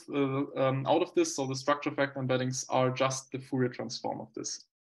get with out of this, so the structure factor embeddings are just the Fourier transform of this.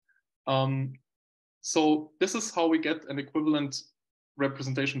 So this is how we get an equivalent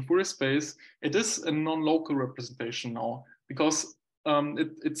representation Fourier space. It is a non-local representation now, because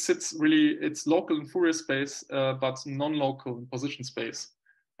it sits really, it's local in Fourier space, but non-local in position space.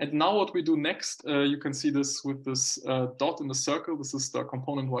 And now what we do next, you can see this with this dot in the circle. This is the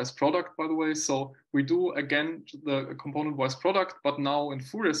component-wise product, by the way. So we do, again, the component-wise product, but now in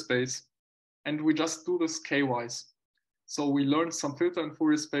Fourier space. And we just do this k-wise. So we learn some filter in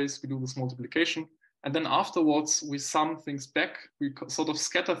Fourier space. We do this multiplication. And then afterwards, we sum things back. We sort of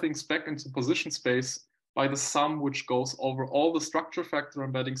scatter things back into position space by the sum which goes over all the structure factor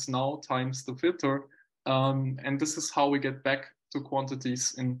embeddings now times the filter. And this is how we get back to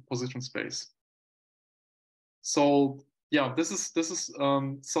quantities in position space. So yeah, this is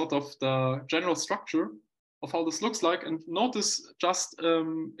sort of the general structure of how this looks like. And notice just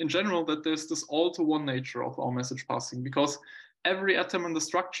in general that there's this all-to-one nature of our message passing, because every atom in the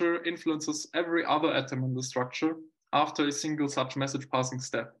structure influences every other atom in the structure after a single such message passing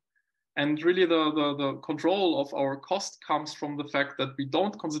step. And really the control of our cost comes from the fact that we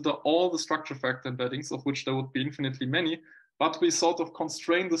don't consider all the structure factor embeddings, of which there would be infinitely many, but we sort of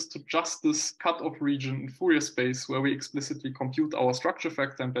constrain this to just this cutoff region in Fourier space where we explicitly compute our structure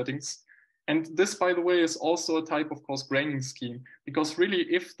factor embeddings. And this, by the way, is also a type of coarse graining scheme, because really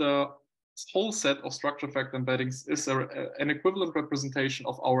if the whole set of structure factor embeddings is an equivalent representation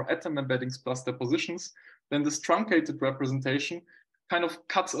of our atom embeddings plus their positions, then this truncated representation kind of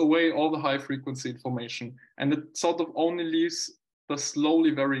cuts away all the high frequency information, and it sort of only leaves the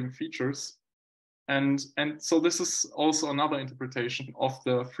slowly varying features. And so this is also another interpretation of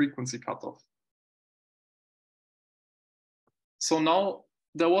the frequency cutoff. So now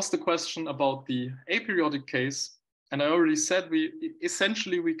there was the question about the aperiodic case, and I already said we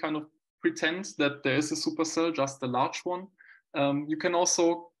kind of pretend that there is a supercell, just a large one. You can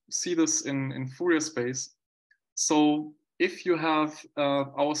also see this in Fourier space. So if you have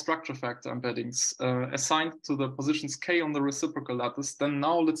our structure factor embeddings assigned to the positions k on the reciprocal lattice, then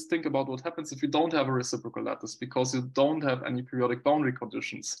now let's think about what happens if you don't have a reciprocal lattice, because you don't have any periodic boundary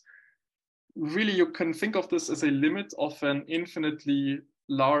conditions. Really, you can think of this as a limit of an infinitely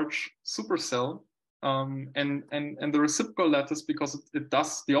large supercell, and the reciprocal lattice, because it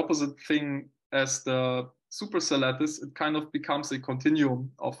does the opposite thing as the supercell lattice, it kind of becomes a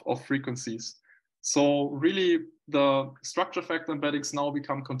continuum of frequencies. So really, the structure factor embeddings now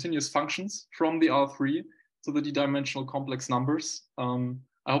become continuous functions from the R3 to the d-dimensional complex numbers.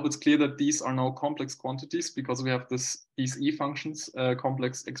 I hope it's clear that these are now complex quantities because we have these E functions,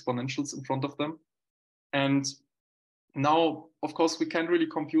 complex exponentials in front of them. And now, of course, we can't really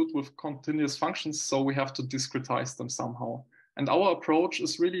compute with continuous functions, so we have to discretize them somehow. And our approach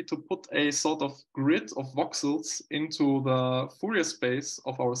is really to put a sort of grid of voxels into the Fourier space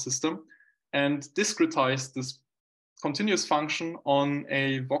of our system and discretize this continuous function on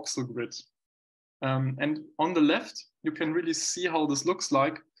a voxel grid. And on the left, you can really see how this looks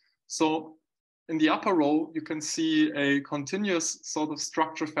like. So in the upper row, you can see a continuous sort of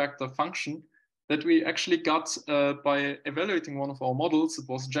structure factor function that we actually got by evaluating one of our models. It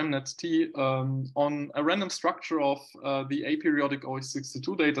was GemNet-T on a random structure of the aperiodic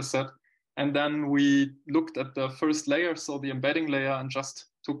OH62 dataset. And then we looked at the first layer, so the embedding layer, and just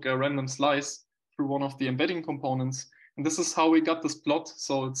took a random slice through one of the embedding components. And this is how we got this plot.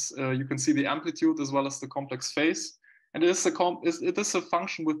 So it's you can see the amplitude as well as the complex phase. And it is a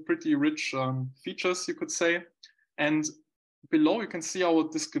function with pretty rich features, you could say. And below you can see our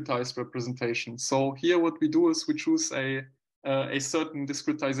discretized representation. So here what we do is we choose a certain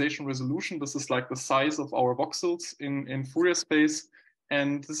discretization resolution. This is like the size of our voxels in Fourier space.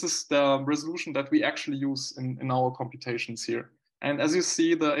 And this is the resolution that we actually use in our computations here. And as you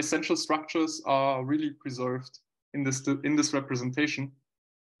see, the essential structures are really preserved in this representation.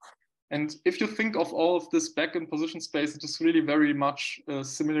 And if you think of all of this back in position space, it is really very much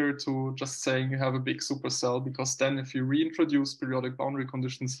similar to just saying you have a big supercell, because then if you reintroduce periodic boundary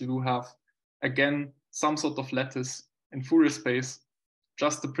conditions, you do have, again, some sort of lattice in Fourier space,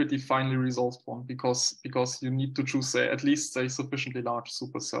 just a pretty finely resolved one, because you need to choose at least a sufficiently large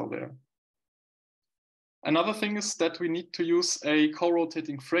supercell there. Another thing is that we need to use a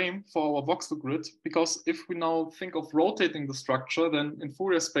co-rotating frame for our voxel grid, because if we now think of rotating the structure, then in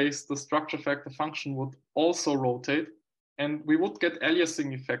Fourier space, the structure factor function would also rotate, and we would get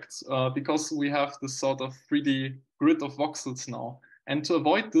aliasing effects because we have this sort of 3D grid of voxels now. And to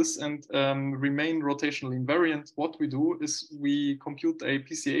avoid this and remain rotationally invariant, what we do is we compute a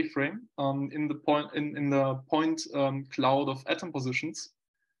PCA frame in the point cloud of atom positions.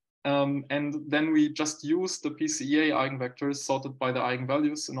 And then we just use the PCA eigenvectors sorted by the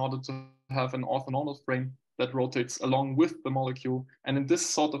eigenvalues in order to have an orthonormal frame that rotates along with the molecule. And in this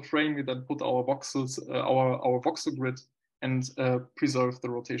sort of frame, we then put our voxels, our voxel grid, and preserve the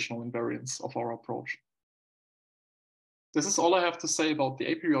rotational invariance of our approach. This is all I have to say about the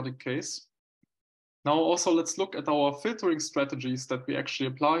aperiodic case. Now also let's look at our filtering strategies that we actually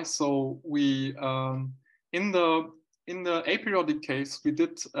apply. So we, in the aperiodic case, we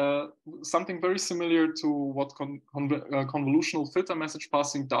did something very similar to what convolutional filter message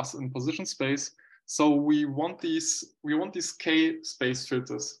passing does in position space. So we want these K space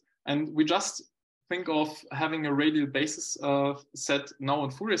filters, and we just think of having a radial basis set now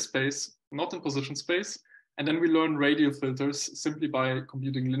in Fourier space, not in position space. And then we learn radial filters simply by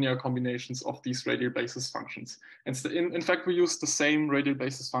computing linear combinations of these radial basis functions. And in fact, we use the same radial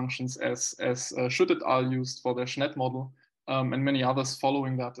basis functions as Schütt et al. Used for their Schnedt model, and many others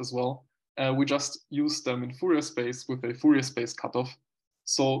following that as well. We just use them in Fourier space with a Fourier space cutoff.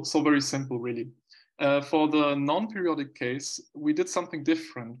 So very simple, really. For the non-periodic case, we did something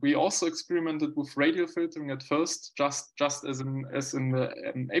different. We also experimented with radial filtering at first, just as in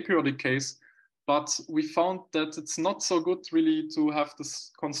the aperiodic case. But we found that it's not so good really to have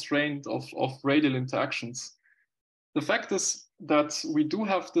this constraint of radial interactions. The fact is that we do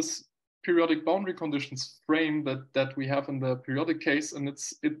have this periodic boundary conditions frame that we have in the periodic case, and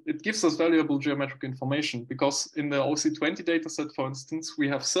it gives us valuable geometric information, because in the OC20 dataset, for instance, we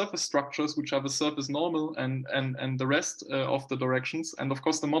have surface structures which have a surface normal and the rest of the directions, and of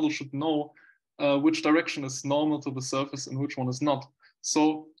course the model should know which direction is normal to the surface and which one is not.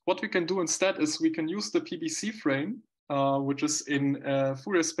 So what we can do instead is we can use the PBC frame, which is in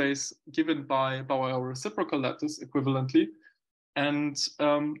Fourier space given by our reciprocal lattice equivalently, and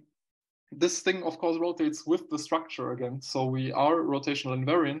this thing, of course, rotates with the structure again. So we are rotational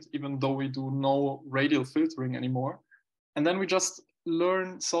invariant, even though we do no radial filtering anymore. And then we just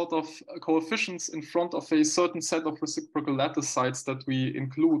learn sort of coefficients in front of a certain set of reciprocal lattice sites that we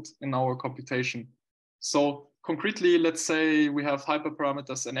include in our computation. So concretely, let's say we have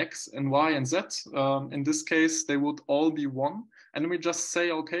hyperparameters in X and Y and Z. In this case, they would all be 1. And we just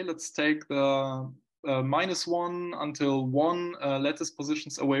say, okay, let's take the -1 until 1 lattice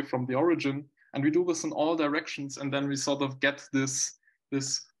positions away from the origin, and we do this in all directions, and then we sort of get this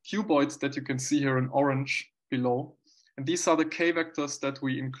cuboid that you can see here in orange below, and these are the k vectors that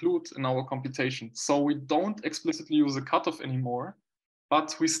we include in our computation. So we don't explicitly use a cutoff anymore,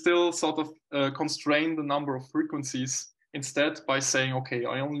 but we still sort of constrain the number of frequencies instead by saying, okay,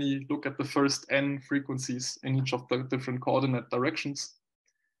 I only look at the first n frequencies in each of the different coordinate directions,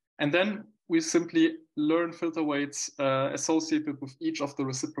 and then we simply learn filter weights associated with each of the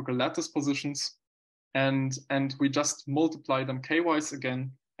reciprocal lattice positions, and we just multiply them k-wise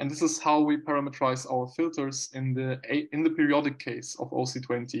again. And this is how we parameterize our filters in the periodic case of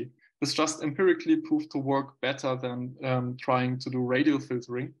OC20. This just empirically proved to work better than trying to do radial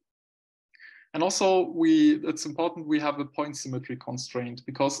filtering. And also, it's important we have a point symmetry constraint,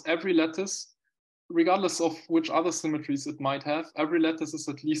 because every lattice, regardless of which other symmetries it might have, every lattice is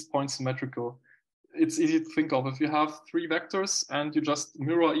at least point symmetrical. It's easy to think of. If you have 3 vectors and you just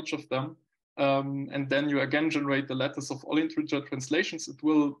mirror each of them, and then you again generate the lattice of all integer translations, it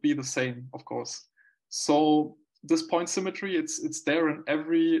will be the same, of course. So this point symmetry, it's there in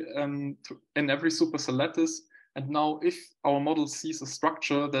every supercell lattice. And now if our model sees a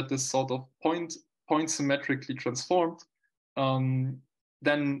structure that is sort of point symmetrically transformed,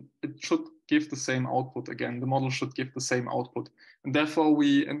 then it should give the same output again. The model should give the same output. And therefore,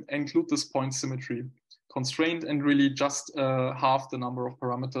 we include this point symmetry constraint and really just half the number of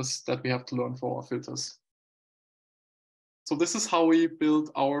parameters that we have to learn for our filters. So this is how we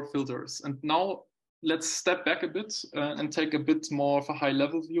build our filters. And now let's step back a bit and take a bit more of a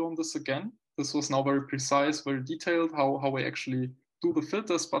high-level view on this again. This was now very precise, very detailed, how we actually do the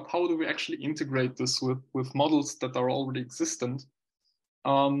filters, but how do we actually integrate this with models that are already existent?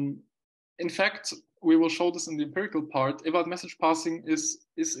 In fact, we will show this in the empirical part. Ewald message passing is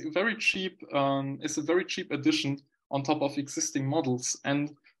a very cheap addition on top of existing models,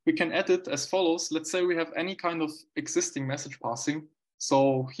 and we can add it as follows. Let's say we have any kind of existing message passing.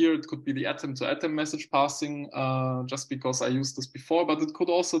 So here it could be the atom-to-atom message passing, just because I used this before, but it could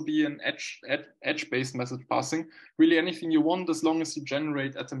also be an edge-based message passing. Really anything you want, as long as you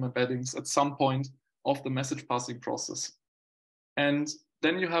generate atom embeddings at some point of the message passing process. And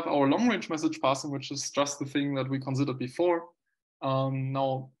then you have our long-range message passing, which is just the thing that we considered before.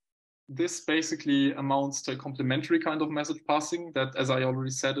 Now, this basically amounts to a complementary kind of message passing that, as I already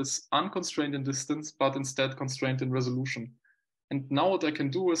said, is unconstrained in distance, but instead constrained in resolution. And now what I can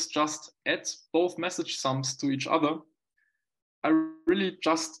do is just add both message sums to each other. I really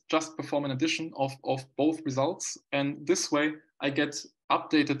just perform an addition of both results. And this way I get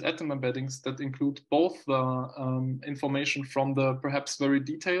updated atom embeddings that include both the information from the perhaps very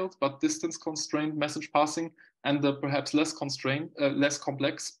detailed but distance constrained message passing and the perhaps less constrained, less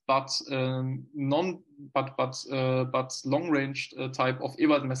complex but long range type of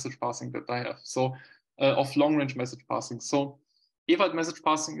Ewald message passing that I have. So of long range message passing. So Ewald message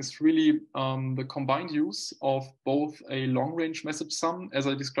passing is really the combined use of both a long range message sum, as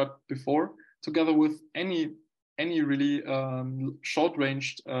I described before, together with any really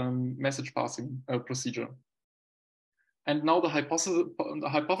short-ranged message passing procedure. And now the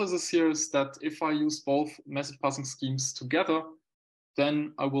hypothesis here is that if I use both message passing schemes together,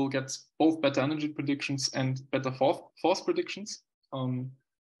 then I will get both better energy predictions and better force predictions.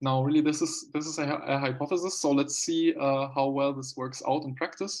 Now, really, this is a hypothesis. So let's see how well this works out in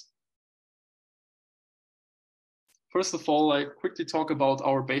practice. First of all, I quickly talk about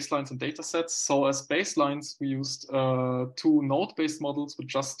our baselines and datasets. So as baselines, we used 2 node-based models which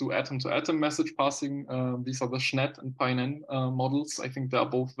just do atom-to-atom message passing. These are the Schnedt and MPNN models. I think they are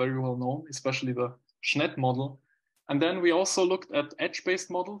both very well known, especially the Schnedt model. And then we also looked at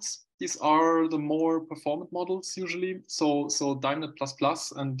edge-based models. these are the more performant models usually. So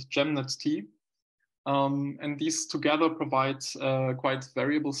DimeNet++ and GemNet-T. And these together provide quite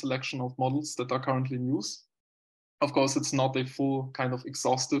variable selection of models that are currently in use. Of course, it's not a full kind of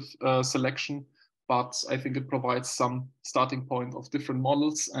exhaustive selection, but I think it provides some starting point of different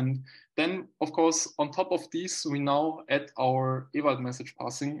models. And then, of course, on top of these, we now add our Ewald message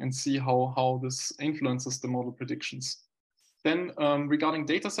passing and see how this influences the model predictions. Then regarding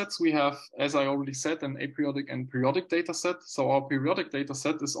datasets, we have, as I already said, an aperiodic and periodic dataset. So our periodic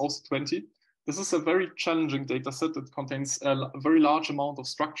dataset is also 20. This is a very challenging dataset. It contains a very large amount of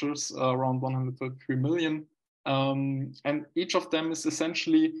structures, around 133 million. And each of them is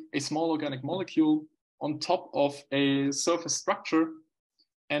essentially a small organic molecule on top of a surface structure.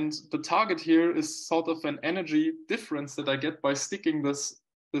 And the target here is sort of an energy difference that I get by sticking this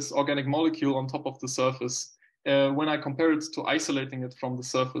organic molecule on top of the surface when I compare it to isolating it from the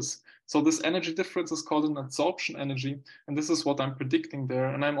surface. So this energy difference is called an adsorption energy, and this is what I'm predicting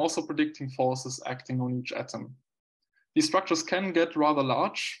there. And I'm also predicting forces acting on each atom. These structures can get rather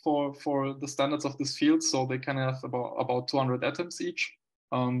large for the standards of this field, so they can have about 200 atoms each.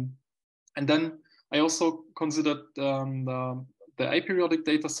 And then I also considered the aperiodic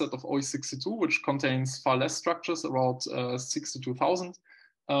data set of OE62, which contains far less structures, around 62,000.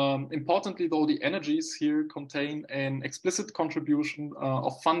 Importantly, though, the energies here contain an explicit contribution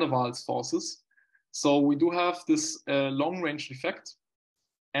of van der Waals forces. So we do have this long-range effect,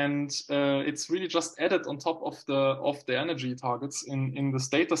 and it's really just added on top of the energy targets in this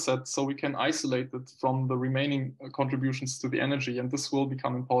data set, so we can isolate it from the remaining contributions to the energy, and this will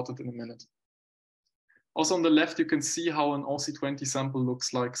become important in a minute. Also on the left, you can see how an OC20 sample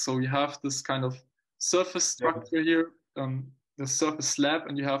looks like. So you have this kind of surface structure here, the surface slab,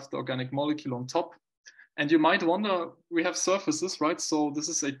 and you have the organic molecule on top. And you might wonder, we have surfaces, right? So this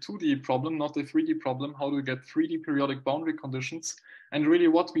is a 2D problem, not a 3D problem. How do we get 3D periodic boundary conditions? And really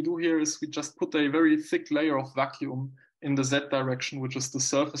what we do here is we just put a very thick layer of vacuum in the Z direction, which is the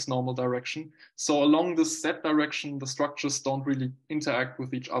surface normal direction. So along this Z direction, the structures don't really interact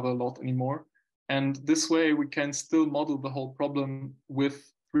with each other a lot anymore. And this way we can still model the whole problem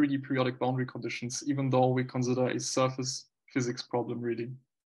with 3D periodic boundary conditions, even though we consider a surface physics problem really.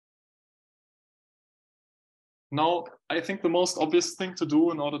 Now, I think the most obvious thing to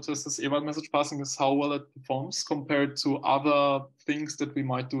do in order to assess Ewald message passing is how well it performs compared to other things that we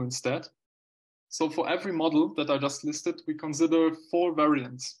might do instead. So for every model that I just listed, we consider 4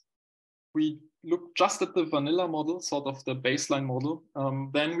 variants. We look just at the vanilla model, sort of the baseline model.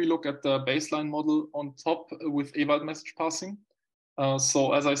 Then we look at the baseline model on top with Ewald message passing.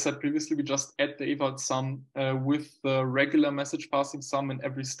 So as I said previously, we just add the Ewald sum with the regular message passing sum in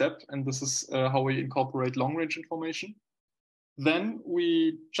every step. And this is how we incorporate long-range information. Then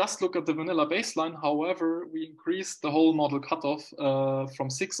we just look at the vanilla baseline. However, we increase the whole model cutoff from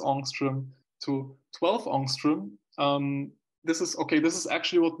 6 angstrom to 12 angstrom. This is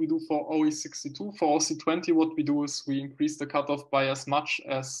actually what we do for OE62. For OC20, what we do is we increase the cutoff by as much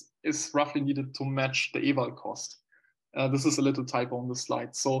as is roughly needed to match the Ewald cost. This is a little typo on the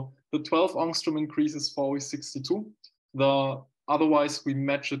slide. So the 12 angstrom increases for OE62. Otherwise, we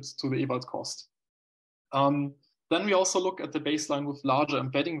match it to the Ewald cost. Then we also look at the baseline with larger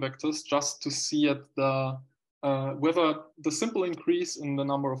embedding vectors just to see at whether the simple increase in the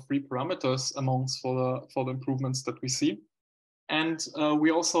number of free parameters amounts for the improvements that we see. And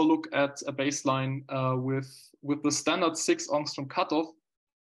we also look at a baseline with the standard 6 angstrom cutoff.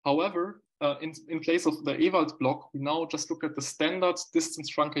 However, in place of the Ewald block, we now just look at the standard distance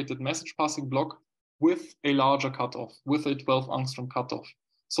truncated message passing block with a larger cutoff, with a 12 angstrom cutoff.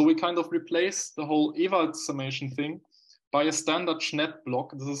 So we kind of replace the whole Ewald summation thing by a standard Schnedt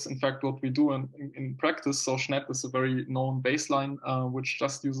block. This is in fact what we do in practice. So Schnedt is a very known baseline, which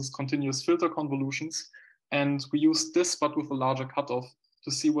just uses continuous filter convolutions. And we use this, but with a larger cutoff, to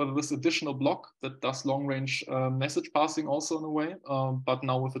see whether this additional block that does long-range message passing also in a way, but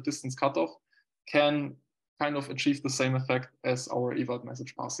now with a distance cutoff, can kind of achieve the same effect as our Ewald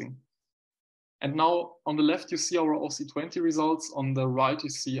message passing. And now on the left, you see our OC20 results. On the right, you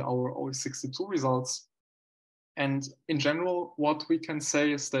see our OE62 results. And in general, what we can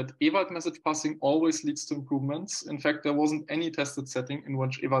say is that Ewald message passing always leads to improvements. In fact, there wasn't any tested setting in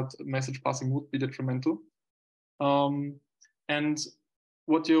which Ewald message passing would be detrimental. And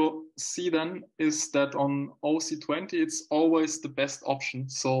what you see then is that on OC20, it's always the best option.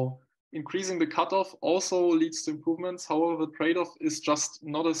 So increasing the cutoff also leads to improvements. However, the trade-off is just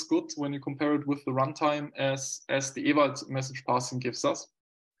not as good when you compare it with the runtime as the Ewald message passing gives us.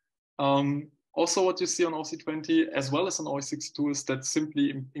 Also, what you see on OC20 as well as on OC62 is that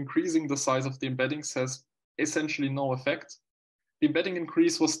simply increasing the size of the embeddings has essentially no effect. The embedding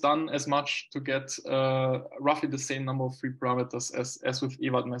increase was done as much to get roughly the same number of free parameters as with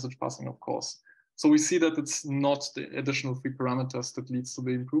Ewald message passing, of course. So we see that it's not the additional free parameters that leads to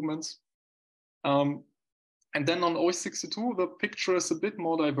the improvements. And then on OS62, the picture is a bit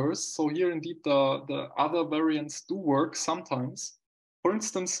more diverse. So here indeed the other variants do work sometimes. For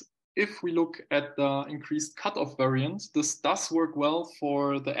instance, if we look at the increased cutoff variant, this does work well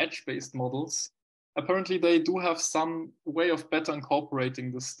for the edge-based models. Apparently they do have some way of better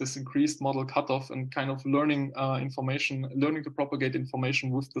incorporating this increased model cutoff and kind of learning learning to propagate information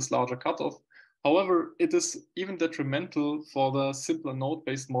with this larger cutoff. However, it is even detrimental for the simpler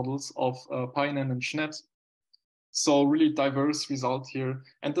node-based models of MPNN and SCHNET. So really diverse result here.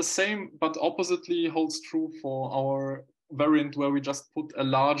 And the same, but oppositely holds true for our variant where we just put a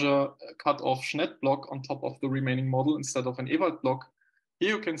larger cutoff SCHNET block on top of the remaining model instead of an Ewald block.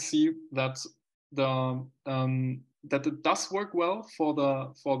 Here you can see that that it does work well for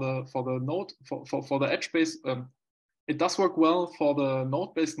the edge-based. It does work well for the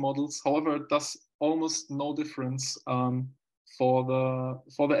node-based models. However, it does almost no difference for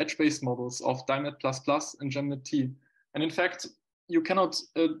the edge-based models of DiMet++ and GemNet-T. And in fact, you cannot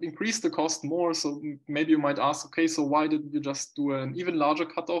increase the cost more. So maybe you might ask, okay, so why didn't you just do an even larger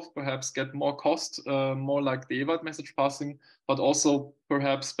cutoff, perhaps get more cost, more like the Ewald message passing, but also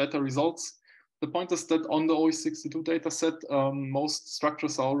perhaps better results? The point is that on the OS62 dataset, most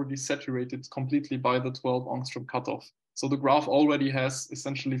structures are already saturated completely by the 12 angstrom cutoff. So the graph already has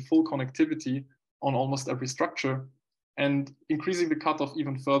essentially full connectivity on almost every structure. And increasing the cutoff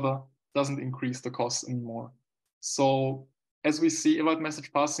even further doesn't increase the cost anymore. So as we see, Ewald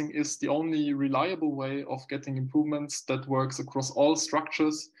message passing is the only reliable way of getting improvements that works across all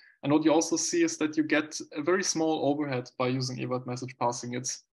structures. And what you also see is that you get a very small overhead by using Ewald message passing.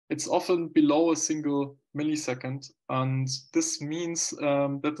 It's often below a single millisecond. And this means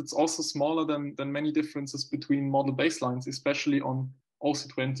that it's also smaller than many differences between model baselines, especially on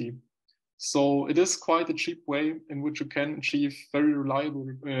OC20. So it is quite a cheap way in which you can achieve very reliable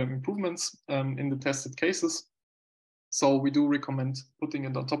improvements in the tested cases. So we do recommend putting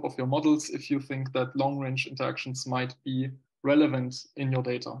it on top of your models if you think that long-range interactions might be relevant in your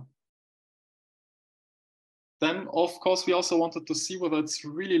data. Then, of course, we also wanted to see whether it's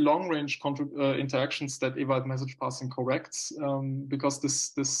really long-range interactions that Ewald message passing corrects,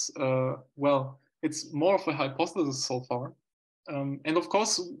 because well, it's more of a hypothesis so far. And of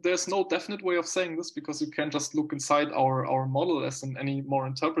course, there's no definite way of saying this because you can't just look inside our model as in any more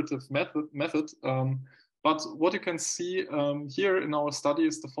interpretive method. But what you can see here in our study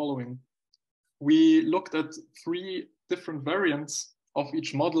is the following. We looked at 3 different variants of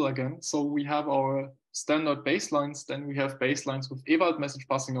each model again. So we have our standard baselines, then we have baselines with Ewald message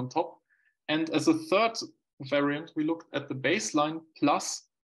passing on top. And as a third variant, we looked at the baseline plus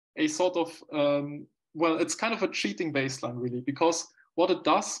a sort of, well, it's kind of a cheating baseline really, because what it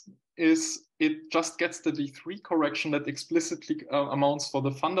does is it just gets the D3 correction that explicitly amounts for the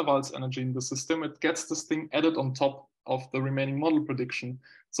van der Waals energy in the system. It gets this thing added on top of the remaining model prediction.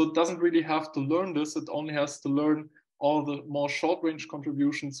 So it doesn't really have to learn this. It only has to learn all the more short-range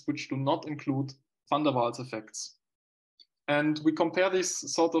contributions, which do not include van der Waals effects. And we compare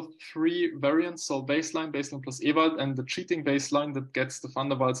these sort of 3 variants, so baseline plus Ewald, and the cheating baseline that gets the van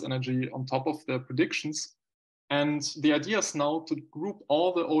der Waals energy on top of the predictions. And the idea is now to group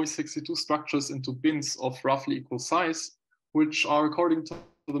all the OS62 structures into bins of roughly equal size, which are according to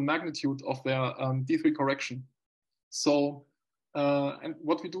the magnitude of their D3 correction. So, and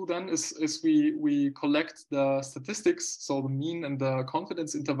what we do then is we collect the statistics, so the mean and the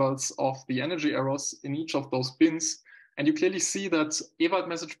confidence intervals of the energy errors in each of those bins. And you clearly see that Ewald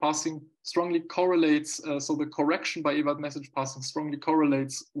message passing strongly correlates, so the correction by Ewald message passing strongly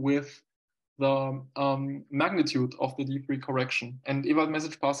correlates with the magnitude of the D3 correction. And Ewald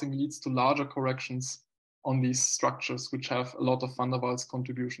message passing leads to larger corrections on these structures, which have a lot of van der Waals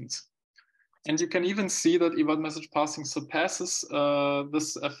contributions. And you can even see that Ewald message passing surpasses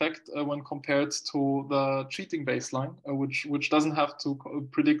this effect when compared to the cheating baseline, which doesn't have to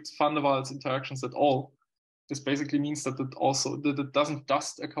predict van der Waals interactions at all. This basically means that it doesn't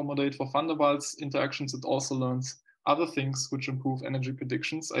just accommodate for van der Waals interactions, it also learns other things which improve energy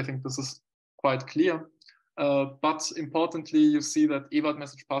predictions. I think this is quite clear. But importantly, you see that Ewald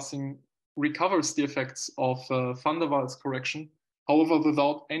message passing recovers the effects of van der Waals correction, however,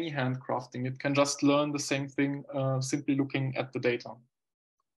 without any handcrafting. It can just learn the same thing simply looking at the data.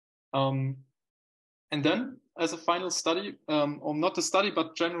 And then as a final study, or not a study,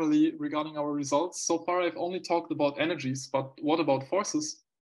 but generally regarding our results, so far I've only talked about energies, but what about forces?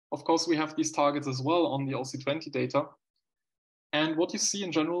 Of course, we have these targets as well on the OC20 data. And what you see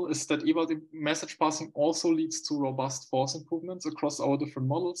in general is that Ewald message passing also leads to robust force improvements across our different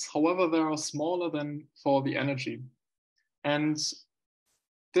models. However, they are smaller than for the energy. And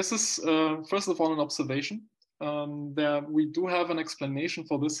this is, first of all, an observation. There we do have an explanation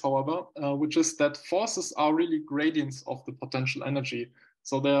for this, however, which is that forces are really gradients of the potential energy.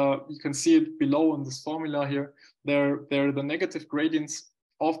 So there, you can see it below in this formula here. They're the negative gradients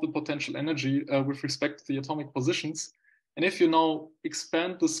of the potential energy with respect to the atomic positions. And if you now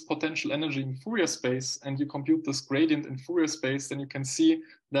expand this potential energy in Fourier space and you compute this gradient in Fourier space, then you can see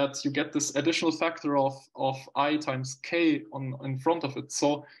that you get this additional factor of I times k in front of it.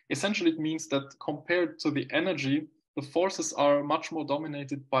 So essentially it means that compared to the energy, the forces are much more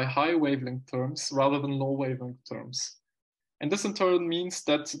dominated by high wavelength terms rather than low wavelength terms. And this in turn means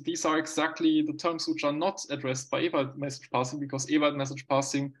that these are exactly the terms which are not addressed by Ewald message passing, because Ewald message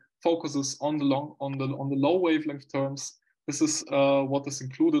passing focuses on the low wavelength terms. This is what is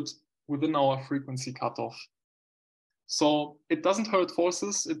included within our frequency cutoff. So it doesn't hurt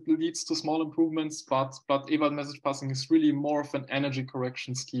forces, it leads to small improvements, but Ewald message passing is really more of an energy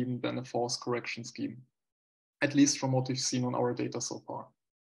correction scheme than a force correction scheme, at least from what we've seen on our data so far.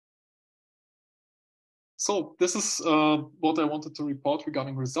 So this is what I wanted to report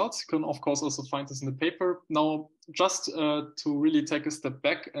regarding results. You can, of course, also find this in the paper. Now, just to really take a step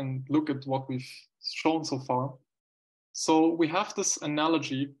back and look at what we've shown so far. So we have this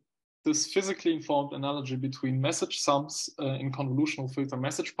analogy, this physically informed analogy between message sums in convolutional filter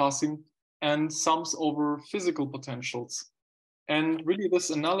message passing and sums over physical potentials. And really this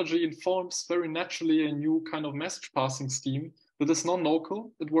analogy informs very naturally a new kind of message passing scheme that is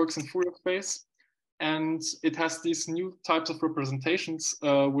non-local. It works in Fourier space. And it has these new types of representations,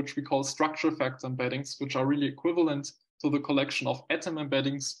 which we call structure factor embeddings, which are really equivalent to the collection of atom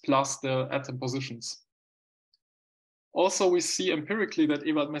embeddings plus the atom positions. Also, we see empirically that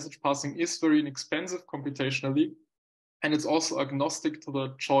Ewald message passing is very inexpensive computationally, and it's also agnostic to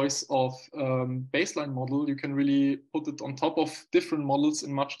the choice of baseline model. You can really put it on top of different models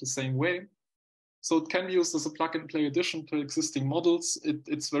in much the same way. So it can be used as a plug-and-play addition to existing models.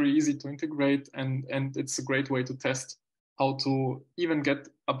 It's very easy to integrate, and it's a great way to test how to even get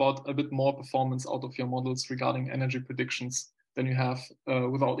about a bit more performance out of your models regarding energy predictions than you have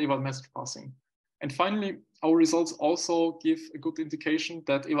without Ewald message passing. And finally, our results also give a good indication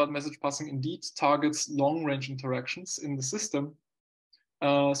that Ewald message passing indeed targets long-range interactions in the system.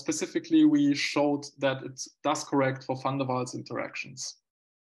 Specifically, we showed that it does correct for van der Waals interactions.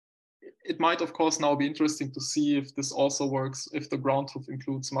 It might, of course, now be interesting to see if this also works, if the ground truth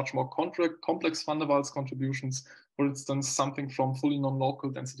includes much more complex van der Waals contributions, for instance, something from fully non-local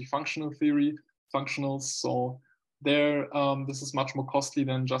density functional theory, functionals. So there, this is much more costly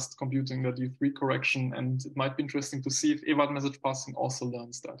than just computing the D3 correction, and it might be interesting to see if Ewald message passing also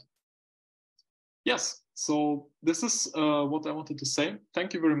learns that. Yes, so this is what I wanted to say.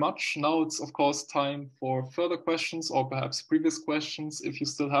 Thank you very much. Now it's, of course, time for further questions or perhaps previous questions if you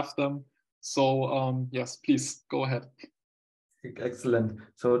still have them. So yes, please go ahead. Excellent.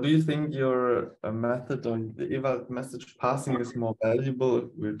 So do you think your method on the Ewald message passing is more valuable if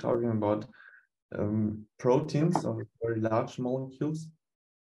we're talking about proteins or very large molecules?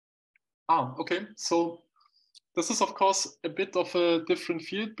 Okay. So this is, of course, a bit of a different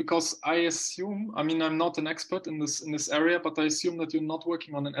field, because I assume, I mean, I'm not an expert in this area, but I assume that you're not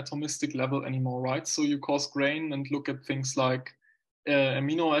working on an atomistic level anymore, right? So you coarse grain and look at things like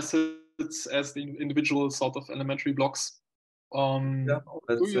amino acids as the individual sort of elementary blocks. Yeah,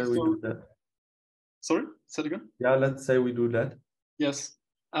 let's say we do that. Sorry, say it again? Yeah, let's say we do that. Yes.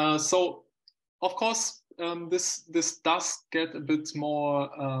 So, of course, this does get a bit more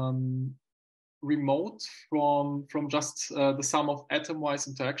remote from just the sum of atom-wise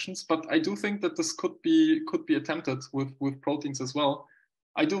interactions, but I do think that this could be attempted with proteins as well.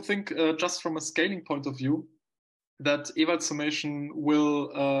 I do think just from a scaling point of view that Ewald summation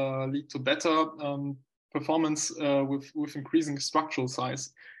will lead to better performance with increasing structural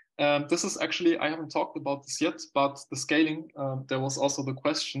size. This is actually, I haven't talked about this yet, but the scaling, there was also the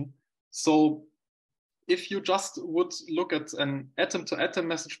question. So if you just would look at an atom-to-atom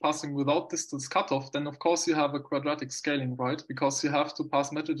message passing without distance cutoff, then of course you have a quadratic scaling, right? Because you have to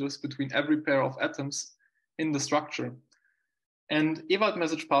pass messages between every pair of atoms in the structure. And Ewald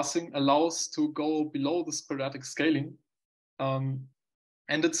message passing allows to go below this quadratic scaling. And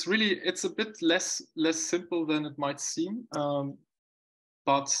it's a bit less simple than it might seem.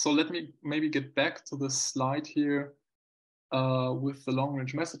 But so let me maybe get back to the slide here with the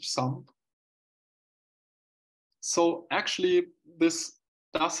long-range message sum. So actually, this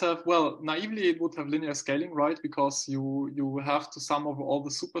does have, well, naively it would have linear scaling, right? Because you have to sum over all the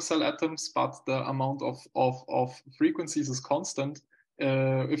supercell atoms, but the amount of frequencies is constant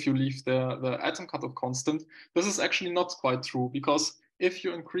if you leave the atom cutoff constant. This is actually not quite true, because if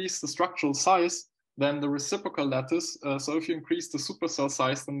you increase the structural size, then the reciprocal lattice, so if you increase the supercell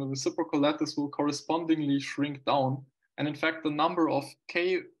size, then the reciprocal lattice will correspondingly shrink down. And in fact, the number of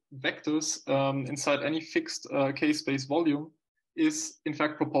K vectors inside any fixed K-space volume is in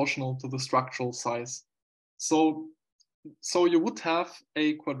fact proportional to the structural size. So you would have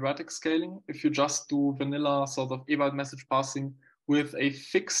a quadratic scaling if you just do vanilla sort of Ewald message passing with a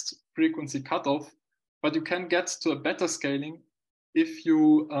fixed frequency cutoff, but you can get to a better scaling if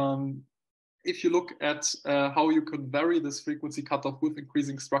you look at how you could vary this frequency cutoff with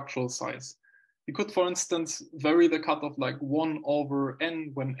increasing structural size. You could, for instance, vary the cutoff like 1 over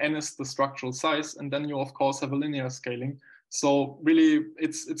n when n is the structural size, and then you of course have a linear scaling. So really,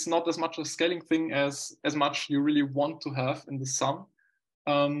 it's not as much a scaling thing as much you really want to have in the sum,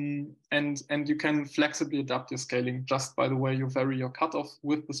 and you can flexibly adapt your scaling just by the way you vary your cutoff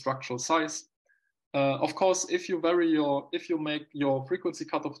with the structural size. Of course, if you make your frequency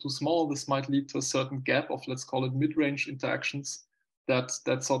cutoff too small, this might lead to a certain gap of, let's call it, mid-range interactions that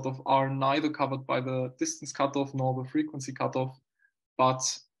sort of are neither covered by the distance cutoff nor the frequency cutoff. But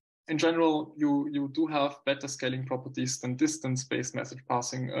in general, you do have better scaling properties than distance-based message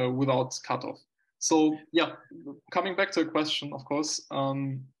passing without cutoff. So yeah, coming back to a question, of course.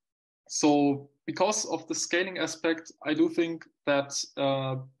 So because of the scaling aspect, I do think that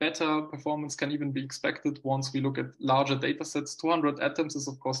better performance can even be expected once we look at larger data sets. 200 atoms is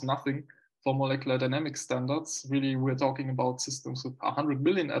of course nothing for molecular dynamics standards. Really, we're talking about systems with 100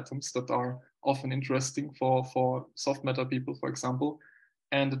 million atoms that are often interesting for soft matter people, for example.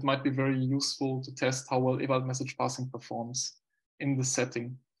 And it might be very useful to test how well Ewald message passing performs in the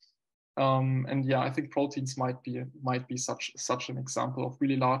setting. And yeah, I think proteins might be such an example of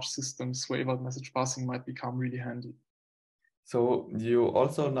really large systems where Ewald message passing might become really handy. So you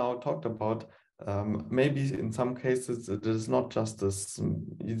also now talked about maybe in some cases it is not just this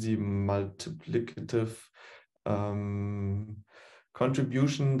easy multiplicative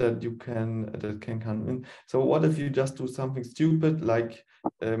contribution that can come in. So what if you just do something stupid, like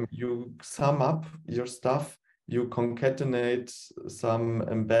you sum up your stuff, you concatenate some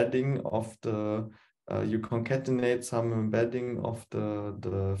embedding of the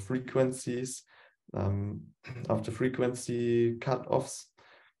frequencies of the frequency cutoffs,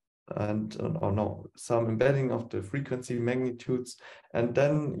 and or no, some embedding of the frequency magnitudes, and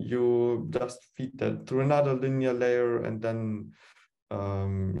then you just feed that through another linear layer, and then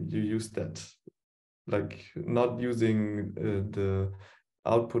you use that, like not using the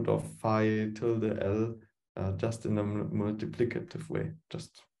output of phi tilde L just in a multiplicative way.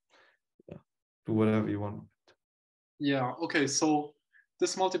 Just do whatever you want. Yeah, okay, so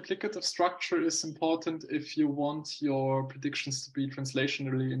this multiplicative structure is important if you want your predictions to be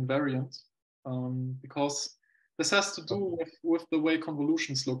translationally invariant, because this has to do with the way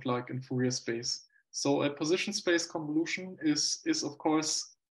convolutions look like in Fourier space. So a position space convolution is of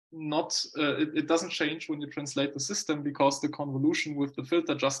course not, it doesn't change when you translate the system, because the convolution with the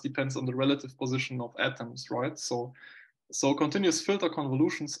filter just depends on the relative position of atoms, right? So continuous filter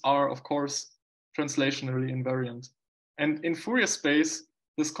convolutions are of course translationally invariant. And in Fourier space,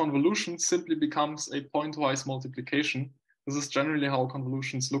 this convolution simply becomes a pointwise multiplication. This is generally how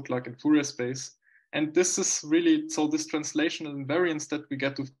convolutions look like in Fourier space. And this is really, so this translational invariance that we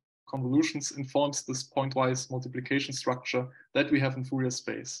get with convolutions informs this pointwise multiplication structure that we have in Fourier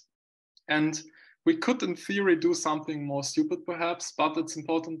space. And we could, in theory, do something more stupid perhaps, but it's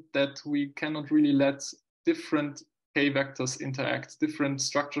important that we cannot really let different K vectors interact, different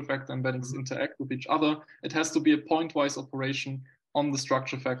structure factor embeddings interact with each other. It has to be a pointwise operation on the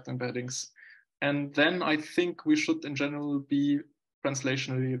structure factor embeddings. And then I think we should in general be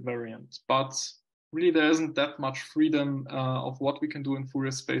translationally invariant. But really there isn't that much freedom of what we can do in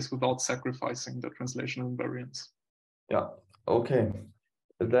Fourier space without sacrificing the translational invariance. Yeah, okay.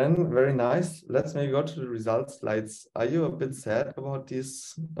 Then very nice. Let's maybe go to the results slides. Are you a bit sad about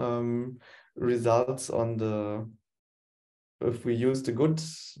these results on the, if we use the good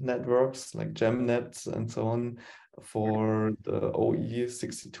networks like GemNet and so on for the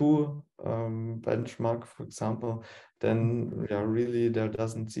OE62 benchmark, for example, then yeah, really there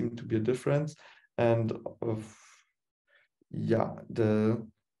doesn't seem to be a difference. And yeah,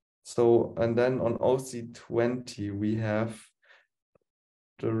 and then on OC20 we have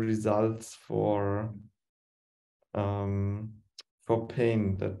the results for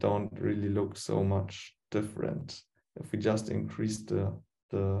pain that don't really look so much different if we just increase the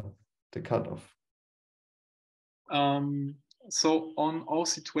cutoff. So on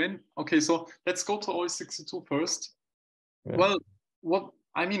OC20, okay, so let's go to OC62 first. Yeah. Well,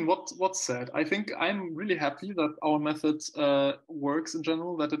 what's said? I think I'm really happy that our method works in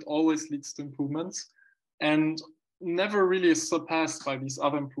general, that it always leads to improvements and never really is surpassed by these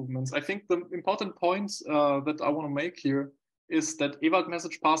other improvements. I think the important point that I want to make here is that Ewald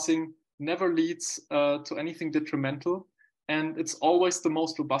message passing never leads to anything detrimental, and it's always the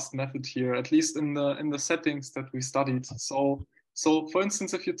most robust method here, at least in the settings that we studied. So for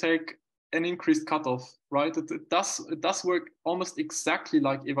instance, if you take an increased cutoff, right, it does work almost exactly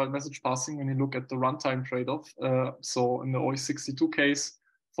like Ewald message passing when you look at the runtime trade-off. So in the OS62 case,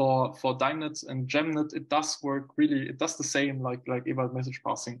 for DimeNet and GemNet, it does work really. It does the same like Ewald message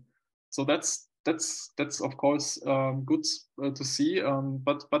passing. So that's of course good to see.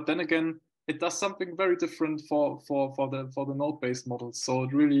 But then again, it does something very different for the node-based models. So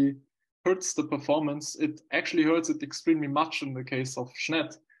it really hurts the performance. It actually hurts it extremely much in the case of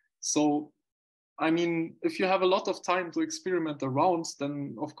Schnet. So, I mean, if you have a lot of time to experiment around,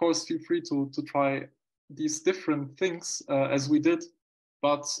 then of course feel free to try these different things as we did.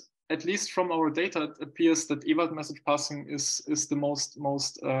 But at least from our data, it appears that Ewald message passing is the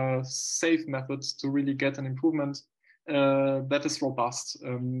most safe method to really get an improvement that is robust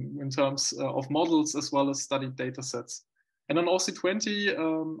in terms of models as well as studied data sets. And on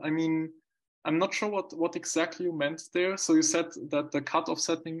OC20, I mean, I'm not sure what exactly you meant there. So you said that the cutoff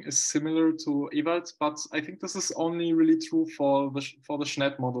setting is similar to Ewald, but I think this is only really true for the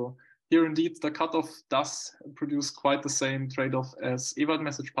Schnet model. Here, indeed, the cutoff does produce quite the same trade-off as Ewald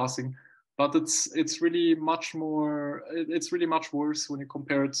message passing, but it's really much more. It's really much worse when you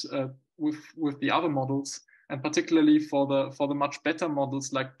compare it with the other models, and particularly for the much better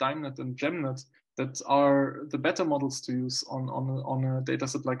models like DimeNet and GemNet that are the better models to use on a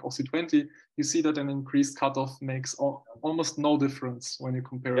dataset like OC20. You see that an increased cutoff makes almost no difference when you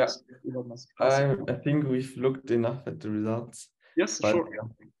compare it to Ewald message passing. I think we've looked enough at the results. Yes, sure.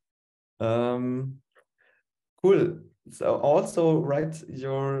 Cool. So also, right,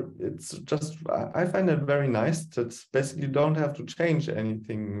 it's just, I find it very nice that basically you don't have to change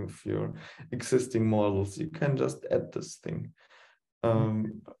anything with your existing models. You can just add this thing.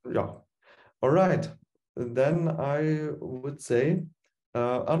 Yeah. All right. Then I would say,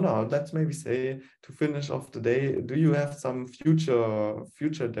 oh no, let's maybe say to finish off the day, do you have some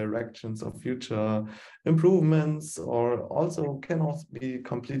future directions or future improvements, or also can also be a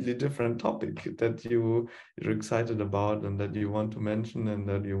completely different topic that you're excited about and that you want to mention and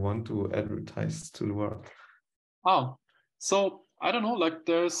that you want to advertise to the world? Oh, so I don't know, like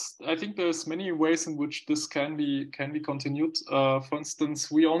I think there's many ways in which this can be continued. For instance,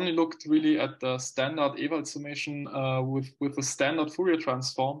 we only looked really at the standard Ewald summation with the standard Fourier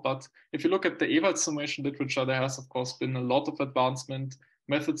transform. But if you look at the Ewald summation literature, there has of course been a lot of advancement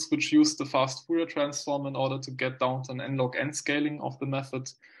methods which use the fast Fourier transform in order to get down to an n-log-n scaling of the method.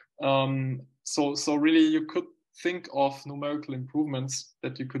 So really you could think of numerical improvements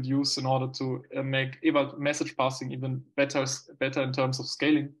that you could use in order to make Ewald message passing even better in terms of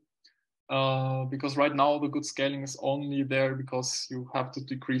scaling. Because right now the good scaling is only there because you have to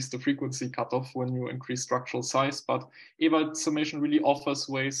decrease the frequency cutoff when you increase structural size. But Ewald summation really offers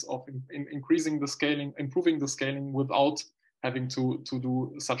ways of increasing the scaling, improving the scaling without having to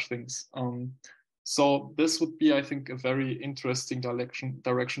do such things. So this would be, I think, a very interesting direction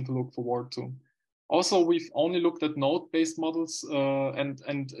to look forward to. Also, we've only looked at node-based models and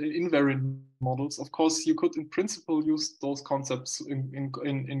invariant models. Of course, you could, in principle, use those concepts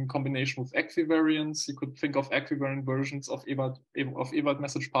in combination with equivariance. You could think of equivariant versions of Ewald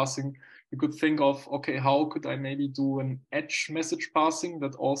message passing. You could think of, okay, how could I maybe do an edge message passing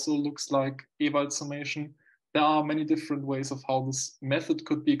that also looks like Ewald summation? There are many different ways of how this method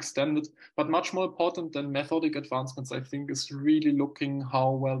could be extended, but much more important than methodic advancements, I think, is really looking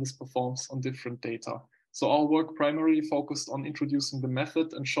how well this performs on different data. So our work primarily focused on introducing the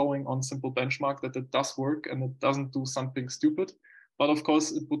method and showing on simple benchmark that it does work and it doesn't do something stupid. But of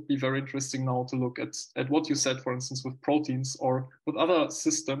course, it would be very interesting now to look at what you said, for instance, with proteins or with other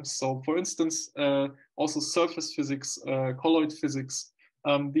systems. So for instance, also surface physics, colloid physics,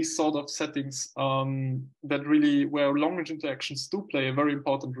 these sort of settings that really where long-range interactions do play a very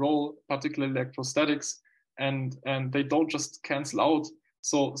important role, particularly electrostatics, and they don't just cancel out.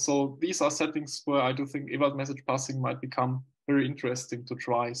 So these are settings where I do think Ewald message passing might become very interesting to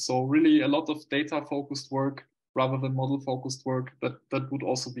try. So really a lot of data-focused work rather than model-focused work, that would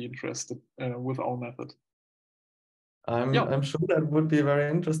also be interested with our method. I'm sure that would be very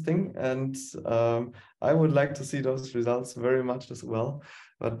interesting, and I would like to see those results very much as well.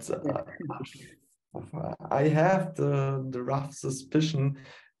 But I have the rough suspicion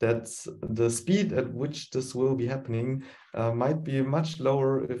that the speed at which this will be happening might be much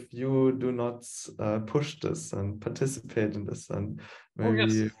lower if you do not push this and participate in this, and maybe. Oh,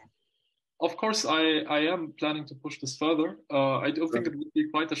 yes. Of course, I am planning to push this further. I do think it would be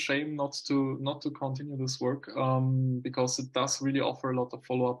quite a shame not to continue this work because it does really offer a lot of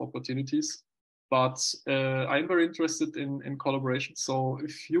follow-up opportunities. But I'm very interested in collaboration. So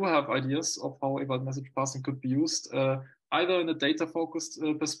if you have ideas of how Ewald message passing could be used, either in a data-focused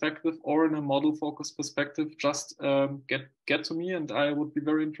perspective or in a model-focused perspective, just get to me, and I would be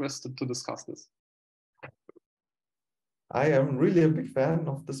very interested to discuss this. I am really a big fan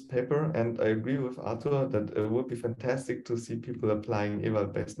of this paper, and I agree with Arthur that it would be fantastic to see people applying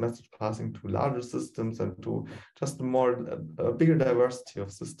Ewald-based message passing to larger systems and to just a bigger diversity of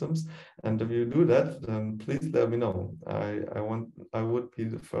systems. And if you do that, then please let me know. I would be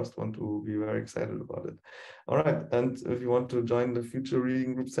the first one to be very excited about it. All right, and if you want to join the future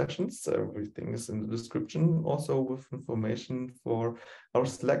reading group sessions, everything is in the description, also with information for our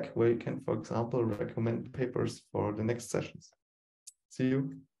Slack, where you can, for example, recommend papers for the next sessions. See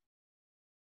you.